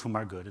 some of whom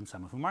are good and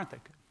some of whom aren't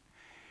that good.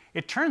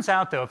 It turns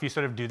out, though, if you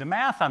sort of do the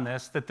math on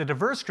this, that the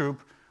diverse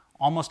group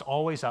almost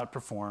always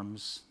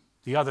outperforms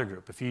the other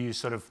group if you use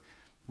sort of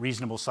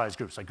reasonable size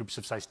groups, like groups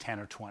of size 10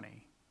 or 20.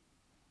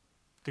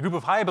 The group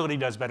of high ability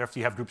does better if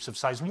you have groups of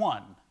size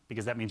 1,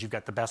 because that means you've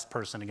got the best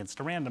person against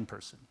a random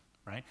person,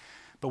 right?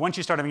 But once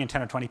you start having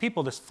 10 or 20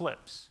 people, this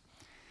flips.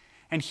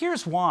 And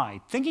here's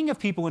why. Thinking of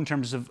people in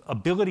terms of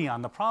ability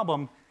on the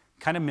problem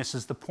kind of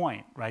misses the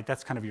point, right?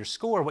 That's kind of your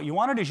score. What you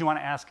want to do is you want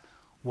to ask,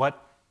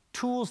 what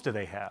tools do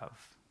they have?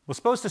 Well,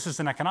 suppose this is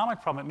an economic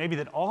problem. It may be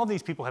that all of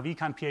these people have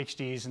econ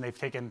PhDs and they've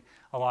taken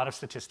a lot of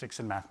statistics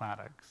and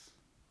mathematics.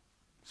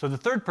 So the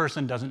third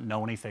person doesn't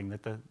know anything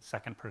that the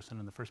second person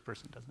and the first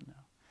person doesn't know.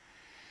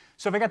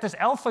 So if I got this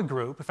alpha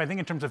group, if I think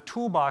in terms of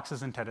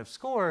toolboxes and tentative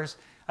scores,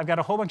 I've got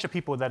a whole bunch of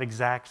people with that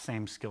exact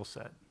same skill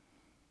set,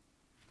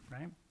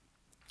 right?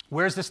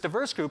 Whereas this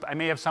diverse group, I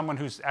may have someone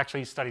who's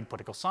actually studied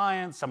political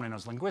science, someone who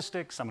knows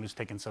linguistics, someone who's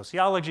taken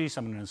sociology,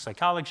 someone who knows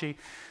psychology.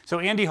 So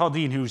Andy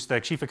Haldane, who's the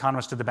chief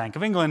economist of the Bank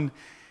of England,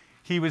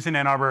 he was in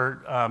Ann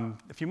Arbor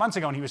a few months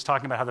ago, and he was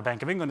talking about how the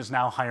Bank of England is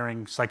now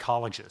hiring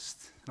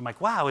psychologists. And I'm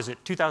like, wow, is it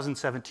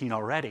 2017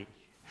 already?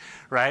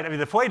 Right? I mean,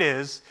 the point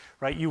is,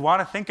 right, you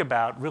want to think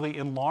about really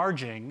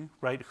enlarging,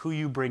 right, who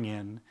you bring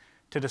in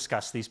to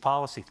discuss these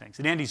policy things.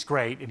 And Andy's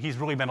great, and he's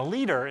really been a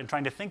leader in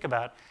trying to think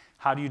about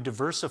how do you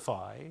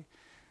diversify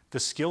the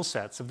skill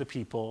sets of the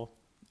people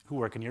who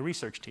work in your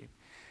research team.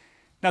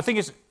 Now, the thing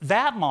is,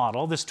 that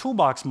model, this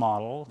toolbox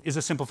model, is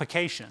a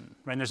simplification.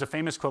 Right? And there's a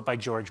famous quote by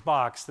George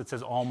Box that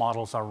says, all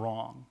models are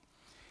wrong.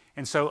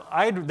 And so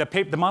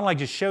the model I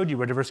just showed you,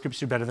 where diverse groups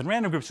do better than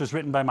random groups, was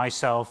written by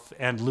myself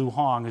and Liu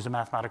Hong, who's a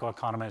mathematical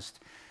economist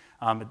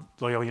at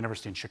Loyola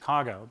University in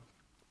Chicago.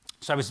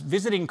 So I was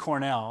visiting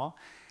Cornell,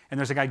 and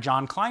there's a guy,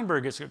 John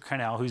Kleinberg, at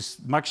Cornell, who's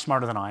much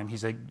smarter than I am.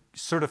 He's a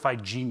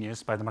certified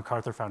genius by the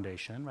MacArthur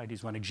Foundation, right?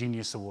 He's won a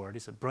Genius Award.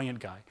 He's a brilliant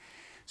guy.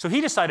 So he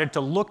decided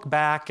to look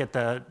back at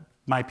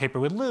my paper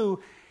with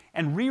Lou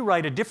and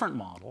rewrite a different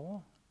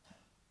model,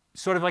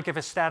 sort of like if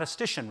a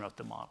statistician wrote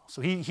the model.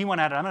 So he went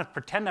at it, I'm going to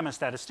pretend I'm a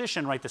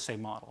statistician, write the same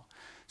model.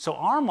 So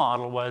our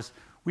model was,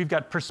 we've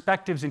got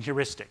perspectives and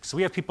heuristics. So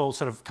we have people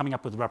sort of coming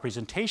up with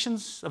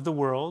representations of the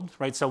world,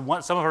 right? So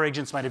some of our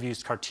agents might have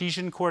used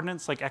Cartesian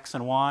coordinates, like x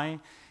and y,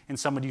 and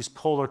some would use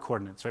polar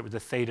coordinates, right, with the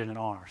theta and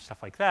r,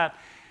 stuff like that.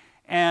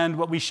 And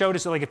what we showed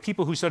is that, like, if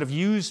people who sort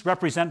of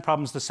represent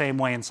problems the same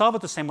way and solve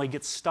it the same way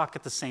get stuck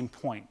at the same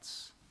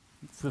points.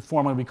 It's the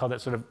formula we call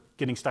that sort of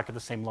getting stuck at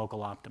the same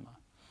local optima.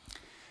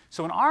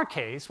 So in our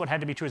case, what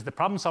had to be true is the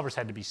problem solvers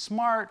had to be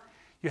smart,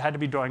 you had to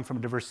be drawing from a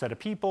diverse set of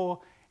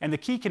people, and the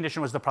key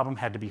condition was the problem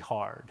had to be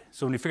hard.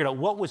 So when we figured out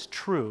what was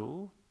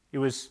true, it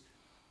was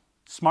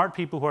smart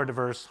people who are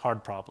diverse,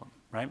 hard problem,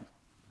 right?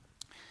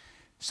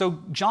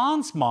 So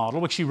John's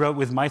model, which he wrote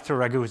with Maithra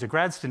Raghu, who's a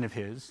grad student of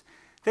his,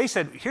 they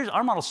said, here's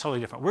our model's totally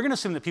different. We're going to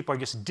assume that people are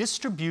just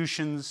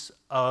distributions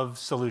of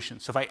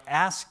solutions. So if I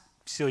ask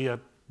Celia,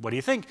 what do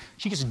you think?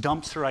 She just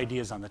dumps her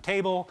ideas on the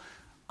table.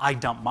 I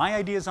dump my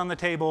ideas on the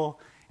table.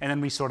 And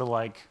then we sort of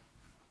like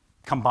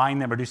combine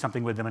them or do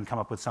something with them and come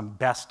up with some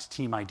best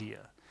team idea.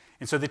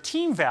 And so the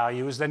team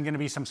value is then going to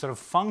be some sort of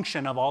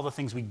function of all the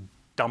things we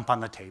dump on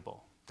the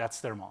table. That's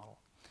their model.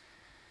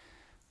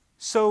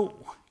 So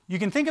you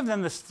can think of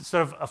them as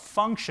sort of a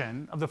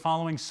function of the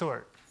following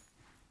sort.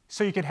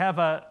 So you could have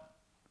a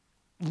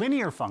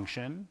linear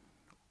function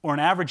or an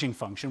averaging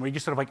function where you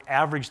just sort of like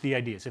average the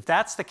ideas. If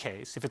that's the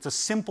case, if it's a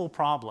simple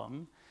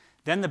problem,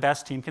 then the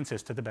best team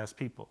consists of the best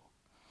people.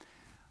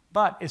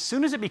 But as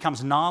soon as it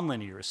becomes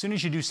nonlinear, as soon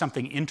as you do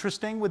something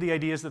interesting with the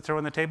ideas that throw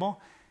on the table,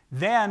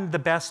 then the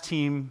best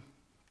team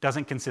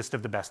doesn't consist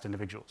of the best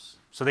individuals.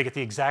 So they get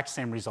the exact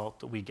same result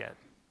that we get.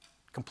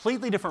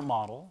 Completely different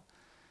model,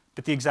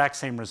 but the exact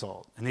same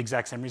result. And the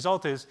exact same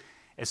result is,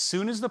 as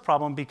soon as the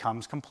problem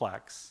becomes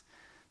complex,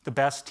 the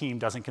best team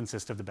doesn't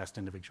consist of the best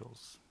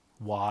individuals.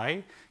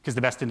 Why? Because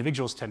the best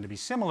individuals tend to be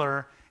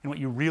similar, and what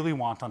you really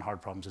want on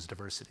hard problems is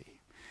diversity.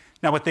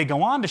 Now, what they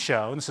go on to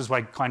show, and this is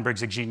why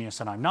Kleinberg's a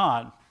genius and I'm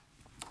not,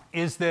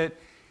 is that,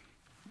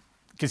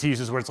 because he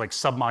uses words like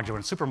submodular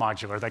and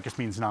supermodular, that just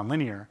means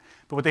nonlinear.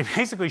 But what they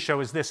basically show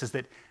is this, is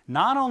that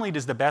not only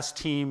does the best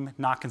team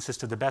not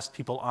consist of the best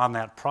people on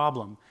that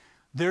problem,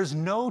 there's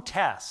no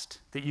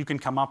test that you can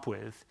come up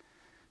with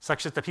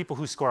such that the people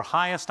who score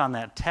highest on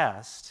that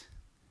test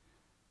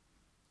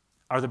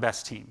are the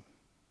best team.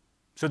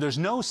 So there's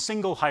no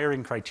single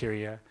hiring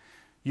criteria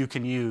you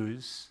can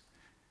use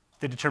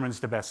that determines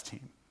the best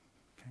team.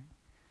 Okay?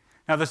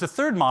 Now, there's a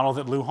third model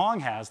that Liu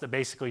Hong has that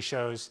basically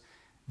shows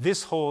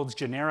this holds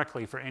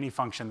generically for any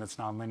function that's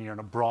nonlinear in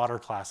a broader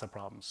class of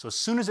problems. So as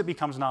soon as it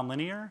becomes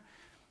nonlinear,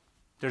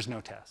 there's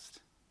no test,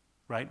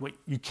 right?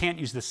 You can't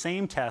use the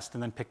same test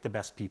and then pick the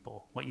best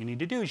people. What you need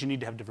to do is you need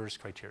to have diverse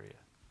criteria.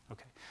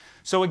 Okay.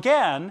 So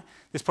again,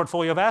 this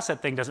portfolio of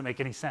asset thing doesn't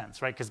make any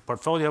sense, right? Because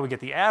portfolio, we get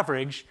the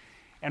average,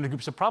 and the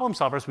groups of problem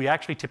solvers, we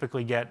actually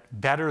typically get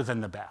better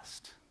than the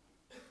best,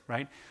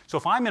 right? So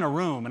if I'm in a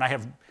room and I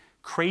have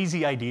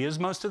crazy ideas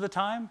most of the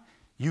time,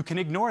 you can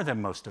ignore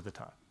them most of the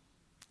time.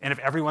 And if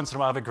every once in a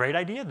while I have a great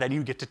idea, then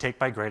you get to take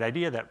my great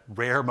idea, that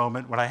rare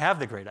moment when I have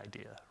the great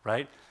idea,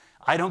 right?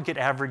 I don't get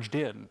averaged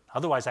in.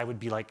 Otherwise, I would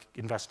be like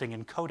investing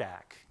in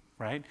Kodak,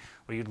 right?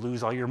 Where you'd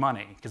lose all your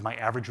money because my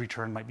average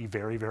return might be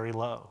very, very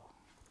low,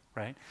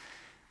 right?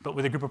 But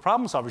with a group of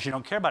problem solvers, you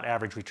don't care about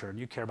average return.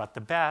 You care about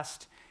the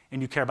best,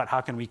 and you care about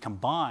how can we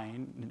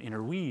combine and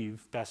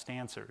interweave best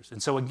answers.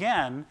 And so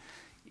again,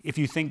 if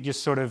you think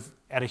just sort of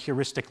at a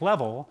heuristic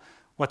level,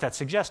 what that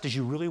suggests is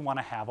you really want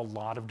to have a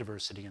lot of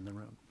diversity in the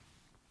room.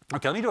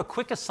 Okay, let me do a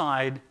quick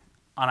aside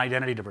on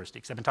identity diversity,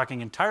 because I've been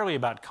talking entirely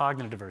about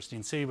cognitive diversity,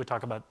 and Celia would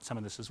talk about some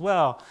of this as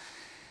well.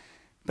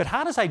 But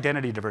how does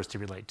identity diversity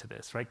relate to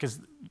this, right? Because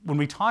when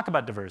we talk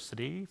about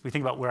diversity, we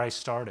think about where I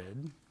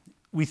started,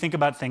 we think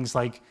about things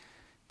like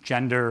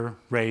gender,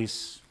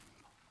 race,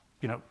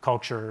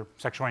 culture,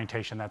 sexual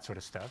orientation, that sort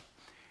of stuff.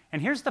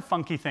 And here's the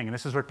funky thing, and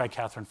this is work by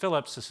Catherine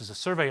Phillips. This is a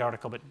survey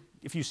article, but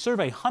if you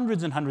survey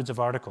hundreds and hundreds of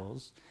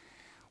articles,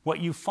 what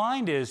you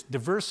find is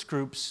diverse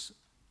groups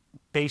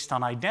based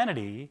on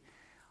identity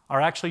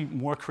are actually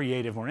more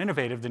creative, more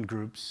innovative than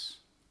groups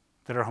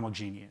that are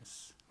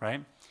homogeneous,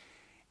 right?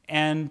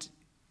 And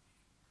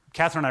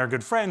Catherine and I are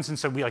good friends, and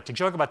so we like to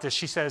joke about this.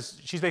 She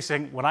says, she's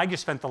basically saying, what I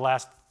just spent the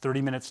last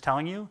 30 minutes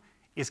telling you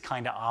is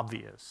kind of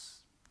obvious,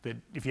 that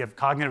if you have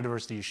cognitive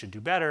diversity, you should do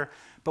better.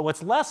 But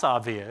what's less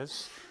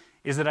obvious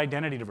is that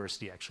identity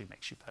diversity actually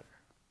makes you better.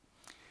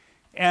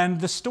 And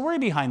the story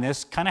behind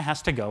this kind of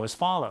has to go as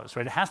follows,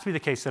 right? It has to be the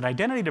case that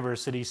identity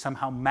diversity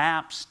somehow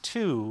maps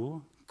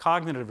to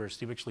cognitive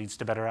diversity, which leads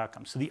to better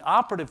outcomes. So the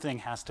operative thing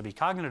has to be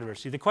cognitive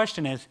diversity. The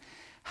question is,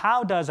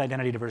 how does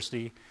identity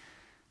diversity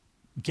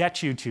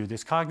get you to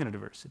this cognitive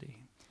diversity?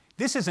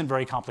 This isn't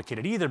very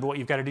complicated either, but what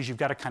you've got to do is you've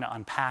got to kind of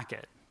unpack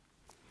it.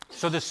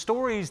 So the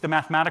stories, the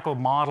mathematical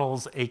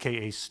models,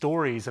 AKA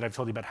stories that I've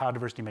told you about how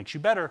diversity makes you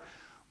better,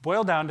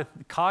 boil down to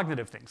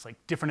cognitive things like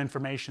different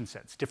information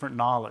sets, different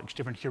knowledge,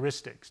 different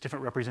heuristics,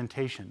 different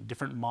representation,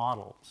 different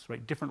models,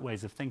 right? Different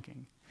ways of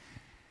thinking.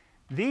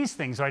 These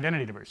things are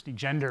identity diversity: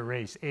 gender,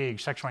 race,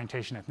 age, sexual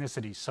orientation,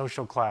 ethnicity,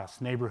 social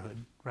class,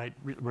 neighborhood, right?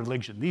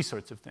 Religion, these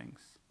sorts of things.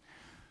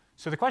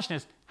 So the question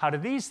is, how do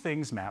these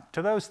things map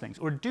to those things?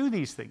 Or do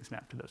these things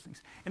map to those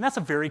things? And that's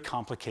a very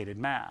complicated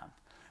map.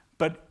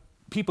 But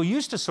people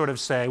used to sort of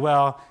say,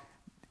 well,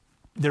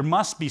 there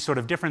must be sort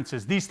of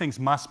differences. These things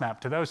must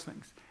map to those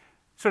things.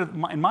 Sort of,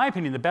 in my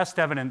opinion, the best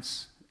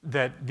evidence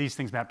that these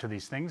things map to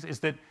these things is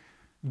that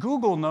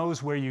Google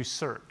knows where you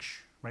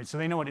search, right? So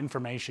they know what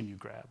information you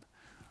grab.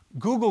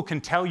 Google can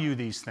tell you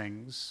these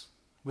things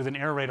with an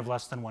error rate of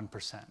less than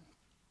 1%.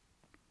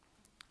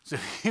 So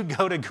if you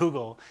go to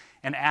Google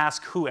and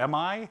ask, who am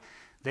I?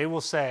 They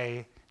will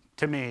say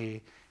to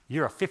me,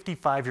 you're a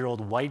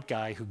 55-year-old white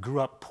guy who grew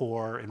up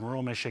poor in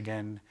rural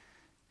Michigan,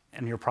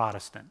 and you're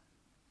Protestant.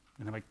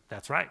 And I'm like,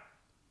 that's right.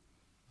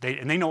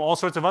 And they know all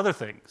sorts of other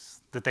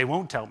things that they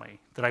won't tell me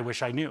that I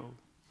wish I knew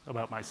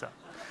about myself,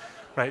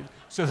 right?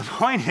 So the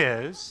point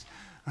is,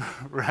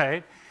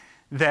 right,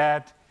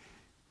 that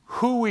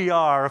who we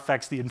are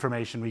affects the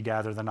information we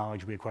gather, the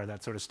knowledge we acquire,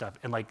 that sort of stuff.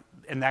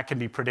 And that can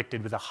be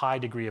predicted with a high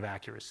degree of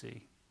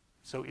accuracy.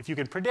 So if you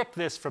can predict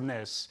this from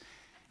this,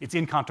 it's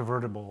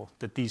incontrovertible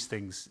that these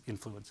things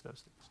influence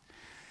those things.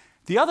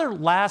 The other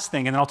last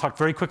thing, and then I'll talk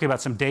very quickly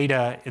about some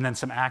data and then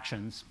some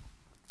actions,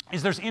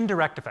 is there's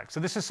indirect effects.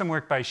 So this is some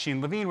work by Sheen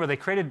Levine where they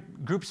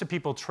created groups of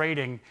people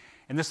trading,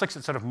 and this looks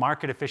at sort of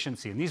market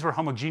efficiency. And these were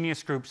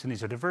homogeneous groups, and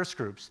these are diverse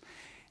groups.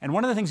 And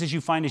one of the things is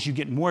you find is you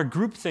get more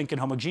groupthink in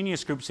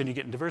homogeneous groups than you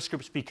get in diverse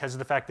groups because of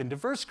the fact that in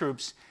diverse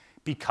groups,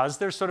 because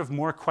there's sort of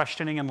more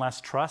questioning and less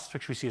trust,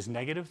 which we see as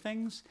negative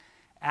things,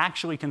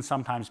 actually can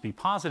sometimes be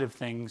positive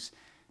things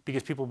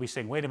because people will be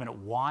saying, wait a minute,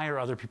 why are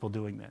other people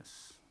doing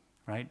this,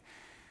 right?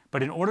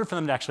 But in order for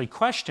them to actually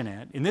question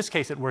it, in this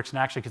case it works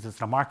naturally because it's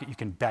in a market you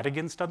can bet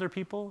against other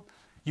people,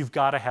 you've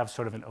got to have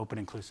sort of an open,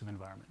 inclusive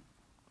environment.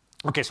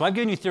 Okay, so I've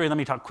given you theory. Let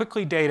me talk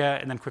quickly data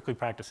and then quickly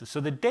practices.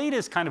 So the data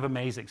is kind of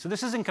amazing. So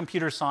this is in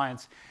computer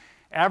science.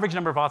 Average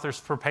number of authors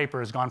per paper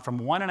has gone from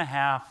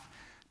 1.5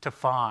 to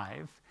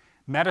 5.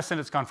 Medicine,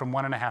 it's gone from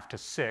 1.5 to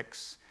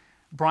 6.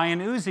 Brian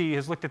Uzi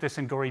has looked at this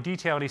in gory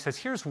detail, and he says,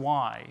 here's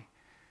why.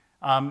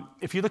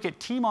 If you look at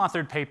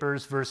team-authored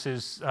papers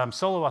versus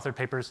solo-authored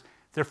papers,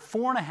 they're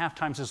 4.5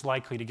 times as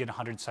likely to get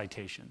 100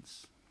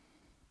 citations.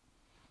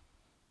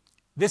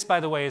 This, by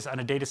the way, is on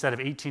a data set of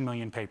 18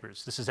 million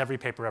papers. This is every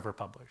paper ever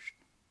published.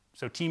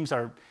 So teams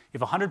are,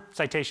 if 100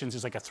 citations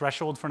is like a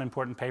threshold for an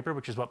important paper,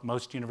 which is what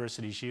most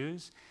universities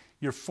use,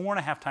 You're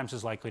 4.5 times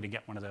as likely to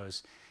get one of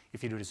those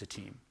if you do it as a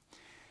team.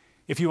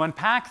 If you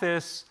unpack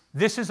this,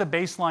 this is a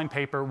baseline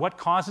paper. What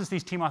causes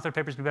these team-authored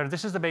papers to be better?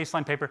 This is the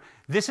baseline paper.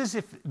 This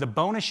is the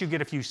bonus you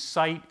get if you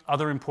cite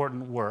other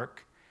important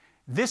work.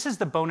 This is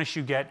the bonus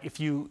you get if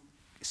you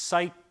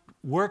cite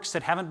works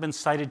that haven't been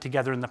cited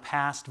together in the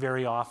past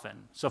very often.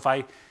 So if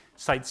I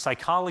cite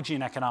psychology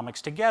and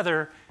economics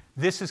together,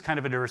 this is kind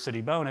of a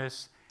diversity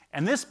bonus.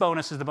 And this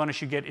bonus is the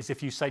bonus you get is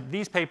if you cite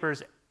these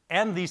papers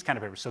and these kind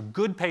of papers. So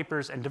good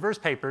papers and diverse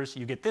papers,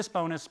 you get this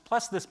bonus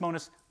plus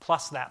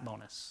that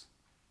bonus.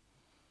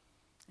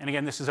 And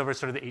again, this is over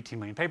sort of the 18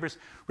 million papers.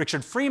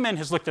 Richard Freeman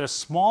has looked at a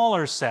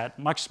smaller set,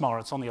 much smaller.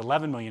 It's only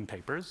 11 million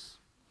papers.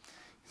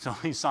 It's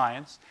only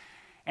science.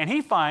 And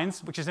he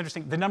finds, which is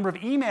interesting, the number of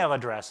email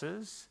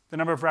addresses, the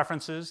number of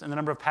references, and the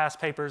number of past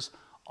papers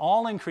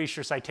all increase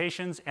your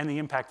citations and the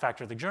impact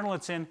factor of the journal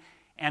it's in.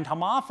 And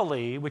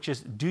homophily, which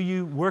is do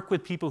you work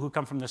with people who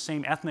come from the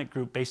same ethnic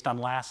group based on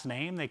last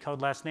name, they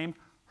code last name,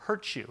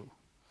 hurts you.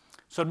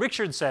 So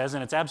Richard says,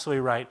 and it's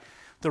absolutely right,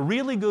 the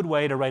really good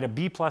way to write a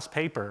B+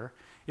 paper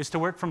is to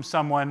work from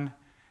someone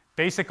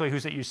basically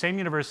who's at your same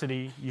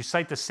university, you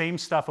cite the same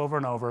stuff over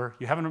and over,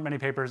 you haven't written many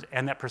papers,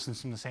 and that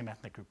person's from the same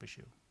ethnic group as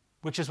you,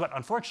 which is what,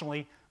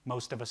 unfortunately,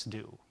 most of us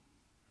do,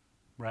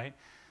 right?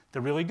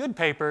 The really good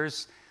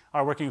papers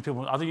are working with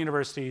people in other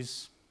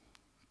universities,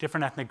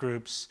 different ethnic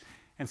groups,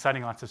 and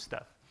citing lots of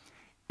stuff.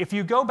 If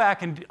you go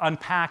back and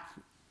unpack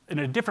in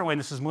a different way, and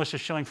this is Melissa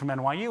Schilling from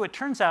NYU, it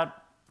turns out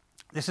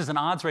this is an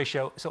odds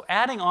ratio. So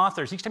adding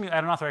authors, each time you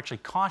add an author actually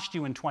costs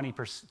you in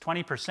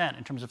 20%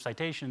 in terms of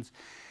citations.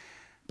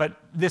 But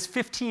this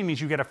 15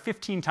 means you get a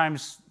 15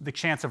 times the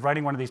chance of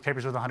writing one of these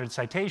papers with 100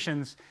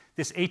 citations.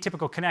 This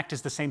atypical connect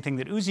is the same thing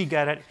that Uzi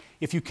got at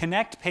if you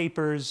connect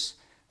papers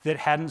that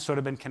hadn't sort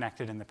of been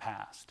connected in the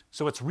past.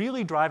 So what's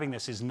really driving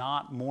this is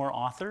not more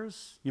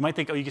authors. You might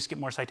think, oh, you just get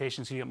more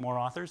citations, so you get more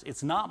authors.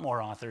 It's not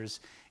more authors,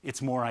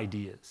 it's more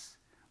ideas.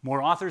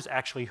 More authors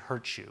actually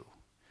hurt you,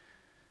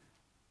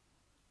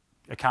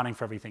 accounting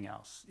for everything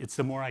else. It's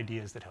the more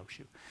ideas that helps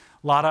you.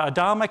 Lada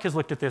Adamic has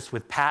looked at this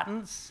with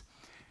patents.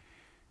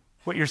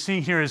 What you're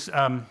seeing here is,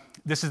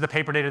 this is the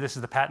paper data, this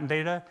is the patent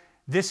data.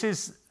 This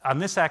is, on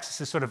this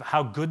axis is sort of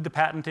how good the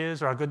patent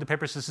is or how good the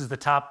paper is. This is the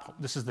top 1%,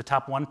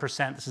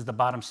 this is the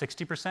bottom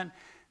 60%.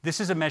 This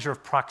is a measure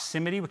of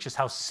proximity, which is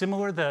how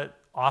similar the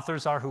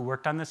authors are who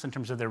worked on this in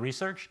terms of their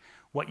research.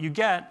 What you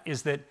get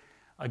is that,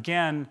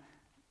 again,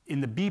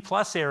 in the B+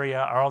 area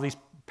are all these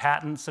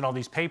patents and all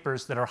these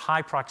papers that are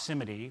high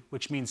proximity,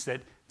 which means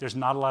that there's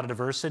not a lot of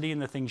diversity in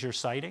the things you're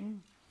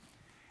citing.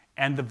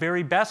 And the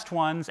very best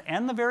ones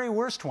and the very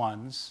worst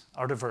ones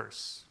are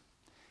diverse.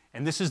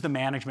 And this is the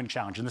management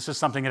challenge. And this is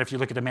something that if you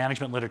look at the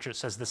management literature, it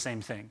says the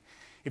same thing.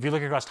 If you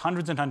look across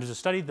hundreds and hundreds of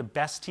studies, the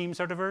best teams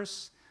are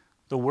diverse,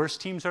 the worst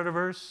teams are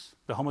diverse,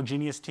 the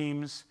homogeneous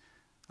teams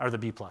are the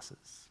B+,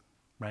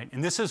 right?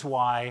 And this is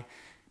why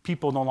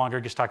people no longer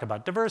just talk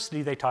about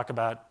diversity, they talk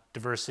about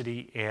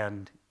diversity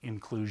and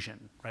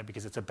inclusion, right?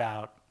 Because it's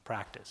about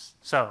practice.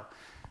 So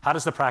how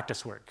does the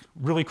practice work?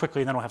 Really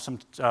quickly, and then we'll have some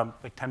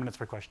like 10 minutes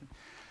per question.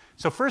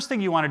 So first thing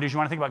you want to do is you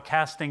want to think about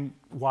casting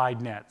wide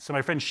net. So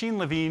my friend Sheen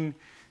Levine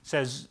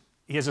says,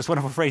 he has this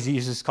wonderful phrase he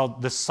uses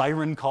called the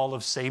siren call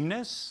of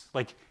sameness.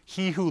 Like,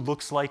 he who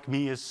looks like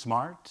me is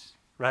smart,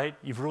 right?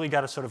 You've really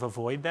got to sort of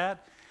avoid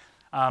that.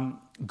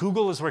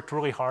 Google has worked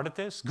really hard at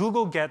this.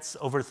 Google gets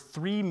over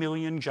 3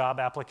 million job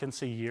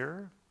applicants a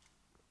year,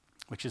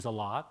 which is a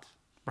lot,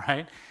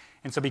 right?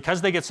 And so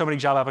because they get so many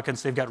job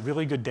applicants, they've got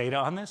really good data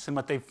on this. And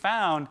what they've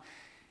found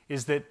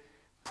is that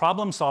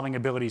problem-solving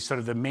ability is sort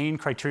of the main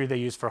criteria they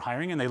use for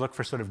hiring, and they look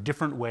for sort of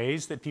different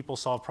ways that people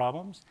solve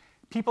problems.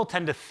 People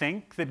tend to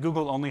think that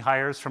Google only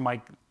hires from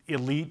like the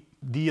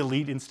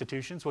elite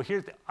institutions. Well,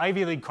 here's the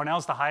Ivy League.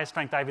 Cornell's the highest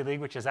ranked Ivy League,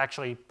 which is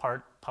actually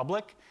part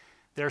public.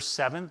 They're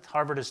 7th,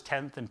 Harvard is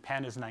 10th, and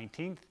Penn is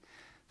 19th.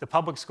 The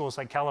public schools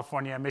like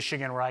California,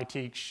 Michigan, where I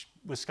teach,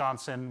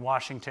 Wisconsin,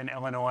 Washington,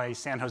 Illinois,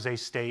 San Jose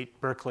State,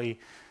 Berkeley,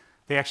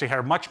 they actually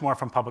hire much more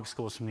from public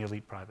schools from the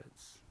elite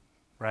privates,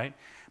 right?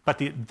 But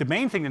the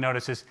main thing to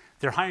notice is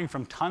they're hiring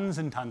from tons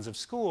and tons of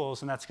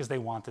schools, and that's because they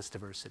want this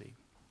diversity.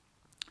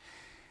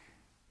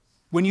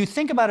 When you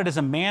think about it as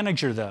a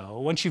manager, though,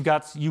 once you've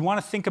got, you want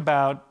to think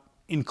about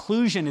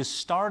inclusion is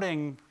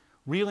starting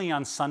really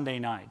on Sunday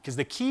night, because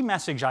the key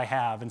message I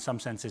have, in some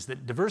sense, is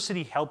that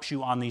diversity helps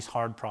you on these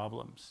hard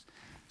problems.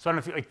 So I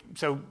don't know if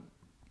so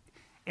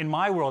in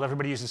my world,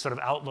 everybody uses sort of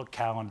Outlook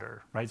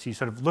calendar, right? So you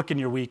sort of look in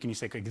your week and you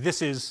say, okay,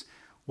 this is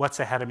what's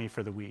ahead of me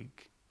for the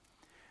week.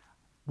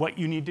 What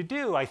you need to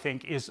do, I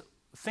think, is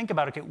think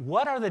about, okay,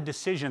 what are the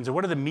decisions or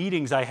what are the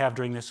meetings I have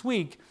during this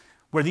week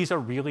where these are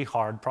really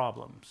hard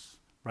problems,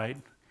 right?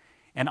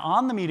 And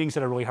on the meetings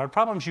that are really hard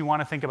problems, you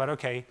want to think about,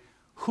 okay,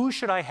 who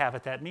should I have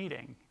at that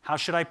meeting? How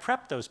should I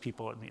prep those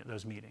people at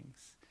those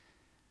meetings,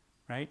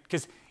 right?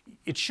 Because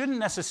it shouldn't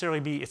necessarily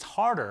be, it's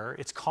harder,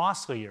 it's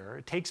costlier,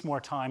 it takes more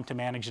time to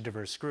manage a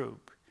diverse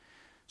group.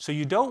 So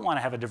you don't want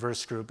to have a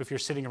diverse group if you're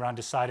sitting around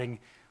deciding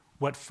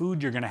what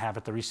food you're going to have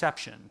at the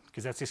reception,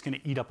 because that's just going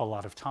to eat up a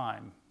lot of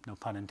time, no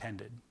pun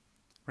intended,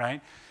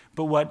 right?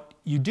 But what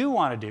you do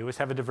want to do is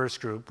have a diverse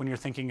group when you're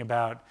thinking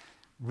about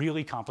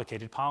really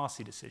complicated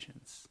policy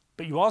decisions.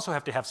 But you also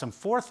have to have some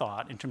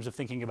forethought in terms of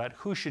thinking about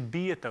who should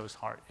be at those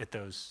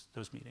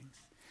meetings.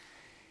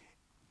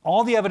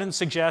 All the evidence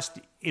suggests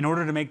in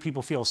order to make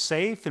people feel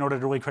safe, in order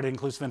to really create an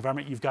inclusive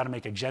environment, you've got to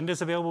make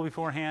agendas available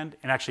beforehand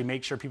and actually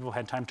make sure people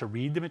had time to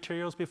read the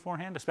materials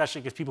beforehand,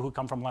 especially because people who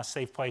come from less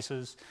safe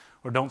places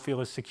or don't feel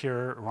as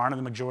secure or aren't in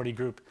the majority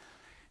group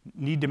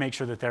need to make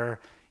sure that they're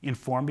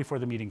informed before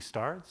the meeting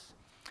starts.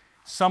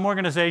 Some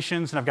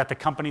organizations, and I've got the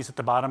companies at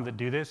the bottom that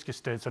do this,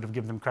 just to sort of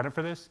give them credit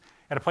for this,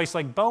 at a place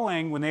like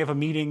Boeing, when they have a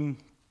meeting,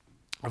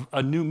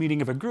 a new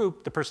meeting of a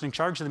group, the person in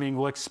charge of the meeting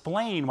will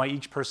explain why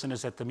each person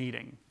is at the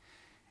meeting.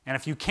 And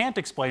if you can't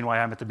explain why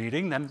I'm at the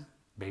meeting, then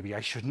maybe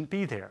I shouldn't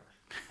be there,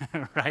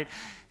 right?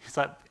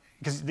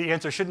 Because the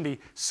answer shouldn't be,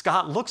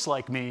 Scott looks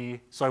like me,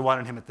 so I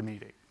wanted him at the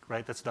meeting,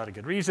 right? That's not a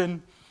good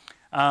reason.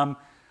 A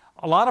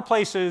lot of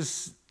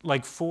places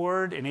like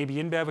Ford and AB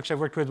InBev, which I've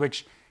worked with,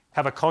 which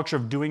have a culture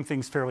of doing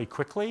things fairly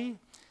quickly,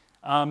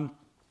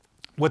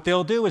 what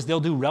they'll do is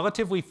they'll do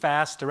relatively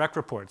fast direct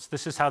reports.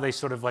 This is how they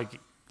sort of like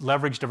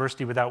leverage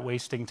diversity without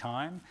wasting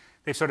time.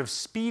 They've sort of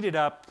speeded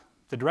up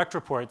the direct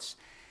reports,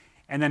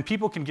 and then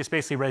people can just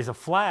basically raise a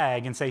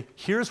flag and say,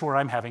 here's where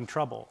I'm having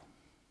trouble,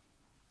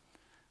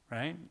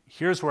 right?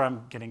 Here's where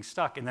I'm getting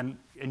stuck. And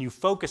you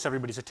focus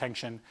everybody's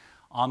attention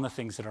on the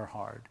things that are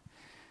hard.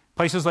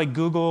 Places like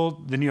Google,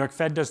 the New York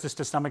Fed does this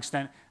to some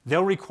extent.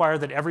 They'll require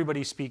that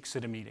everybody speaks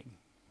at a meeting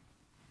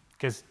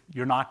because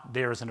you're not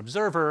there as an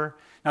observer.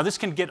 Now, this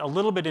can get a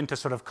little bit into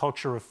sort of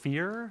culture of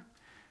fear,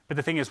 but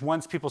the thing is,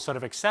 once people sort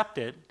of accept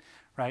it,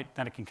 right,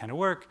 then it can kind of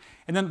work.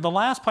 And then the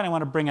last point I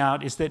want to bring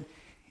out is that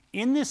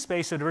in this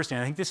space of diversity,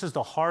 and I think this is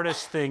the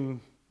hardest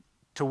thing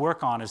to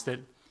work on, is that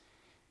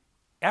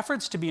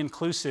efforts to be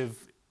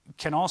inclusive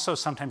can also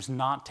sometimes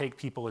not take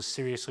people as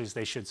seriously as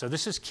they should. So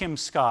this is Kim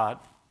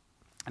Scott.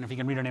 I don't know if you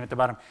can read her name at the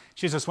bottom.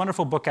 She has this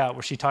wonderful book out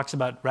where she talks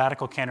about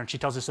radical candor. And she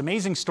tells this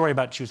amazing story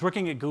about she was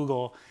working at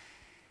Google,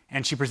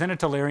 and she presented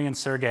to Larry and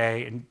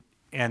Sergey,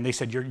 and they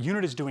said, your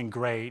unit is doing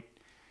great,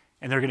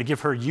 and they're going to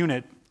give her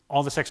unit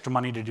all this extra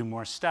money to do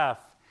more stuff.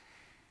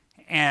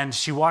 And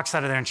she walks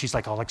out of there, and she's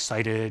like all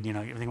excited, you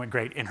know, everything went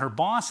great. And her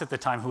boss at the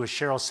time, who was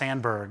Sheryl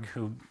Sandberg,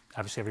 who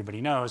obviously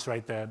everybody knows,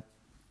 right, the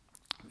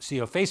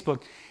CEO of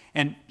Facebook,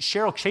 and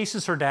Sheryl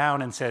chases her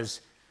down and says,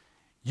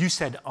 you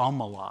said a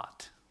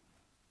lot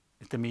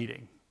at the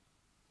meeting.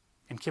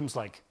 And Kim's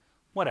like,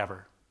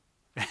 whatever.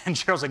 And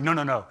Cheryl's like,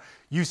 no,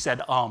 you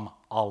said a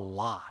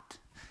lot.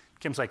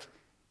 Kim's like,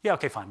 yeah,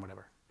 okay, fine,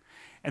 whatever.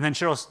 And then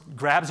Cheryl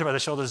grabs her by the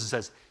shoulders and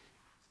says,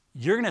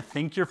 you're going to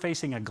think you're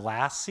facing a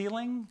glass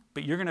ceiling,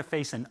 but you're going to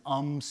face an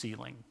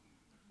ceiling.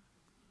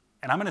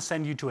 And I'm going to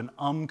send you to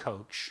an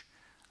coach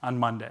on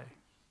Monday.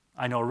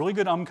 I know a really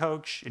good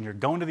coach, and you're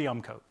going to the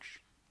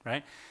coach,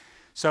 right?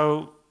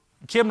 So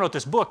Kim wrote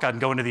this book on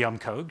going to the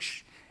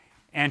coach,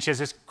 and she has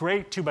this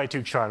great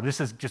 2x2 chart. This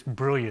is just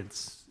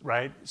brilliance,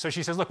 right? So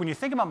she says, look, when you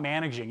think about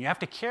managing, you have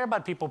to care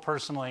about people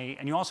personally,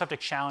 and you also have to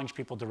challenge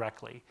people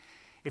directly.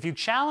 If you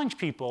challenge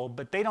people,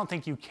 but they don't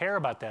think you care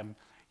about them,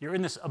 you're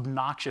in this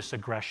obnoxious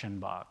aggression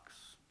box.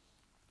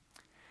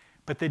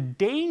 But the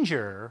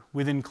danger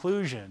with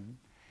inclusion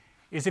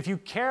is if you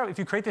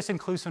create this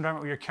inclusive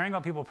environment where you're caring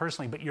about people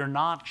personally, but you're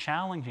not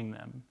challenging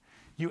them,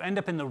 you end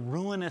up in the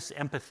ruinous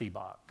empathy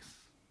box.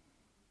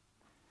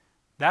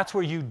 That's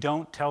where you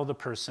don't tell the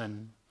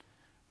person,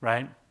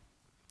 right,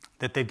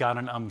 that they've got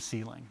an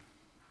ceiling.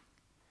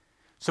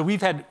 So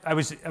I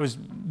was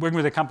working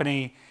with a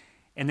company,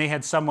 and they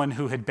had someone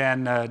who had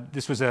been,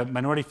 this was a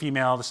minority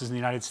female, this is in the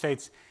United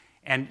States,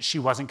 and she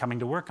wasn't coming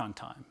to work on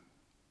time,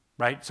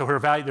 right? So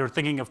they were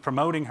thinking of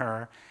promoting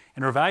her,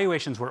 and her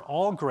evaluations were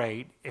all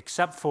great,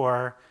 except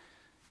for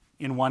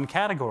in one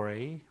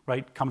category,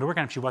 right, come to work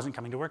on time. She wasn't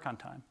coming to work on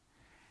time.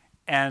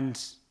 And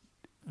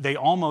they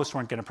almost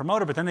weren't going to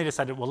promote her, but then they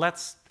decided, well,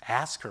 let's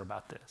ask her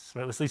about this,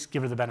 right? Let's at least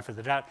give her the benefit of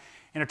the doubt.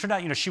 And it turned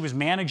out, she was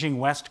managing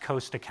West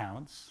Coast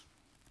accounts,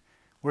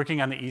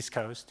 working on the East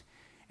Coast,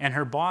 and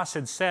her boss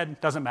had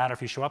said, doesn't matter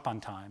if you show up on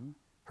time,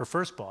 her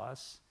first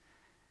boss,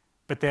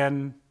 but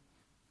then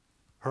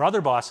her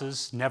other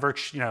bosses never,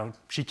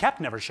 she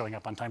kept never showing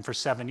up on time for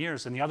 7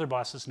 years, and the other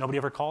bosses, nobody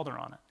ever called her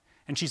on it.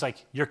 And she's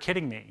like, you're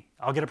kidding me.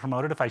 I'll get it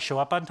promoted if I show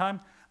up on time?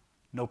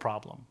 No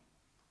problem,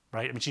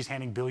 right? I mean, she's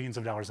handling billions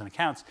of dollars in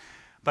accounts.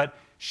 But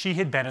she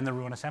had been in the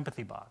ruinous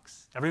empathy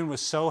box. Everyone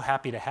was so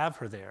happy to have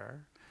her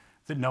there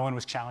that no one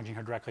was challenging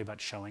her directly about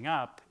showing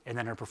up, and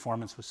then her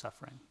performance was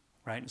suffering,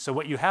 right? So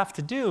what you have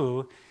to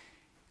do,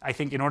 I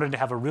think, in order to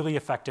have a really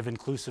effective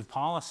inclusive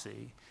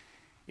policy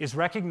is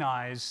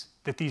recognize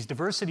that these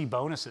diversity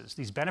bonuses,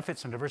 these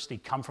benefits from diversity,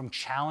 come from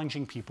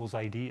challenging people's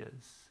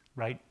ideas,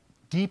 right?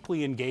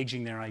 Deeply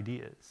engaging their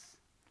ideas.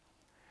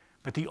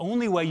 But the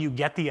only way you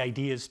get the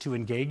ideas to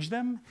engage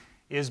them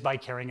is by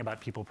caring about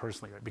people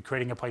personally, right? By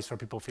creating a place where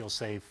people feel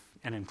safe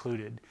and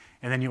included.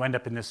 And then you end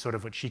up in this sort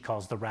of what she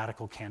calls the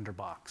radical candor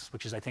box,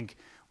 which is, I think,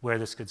 where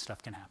this good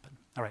stuff can happen.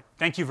 All right,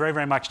 thank you very,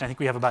 very much. And I think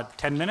we have about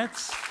 10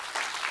 minutes.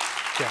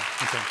 Yeah,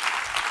 okay.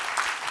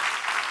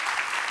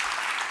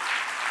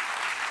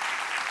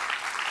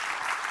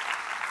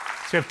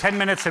 So we have 10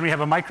 minutes and we have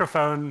a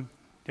microphone.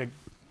 Yeah,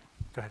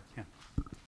 go ahead. Yeah.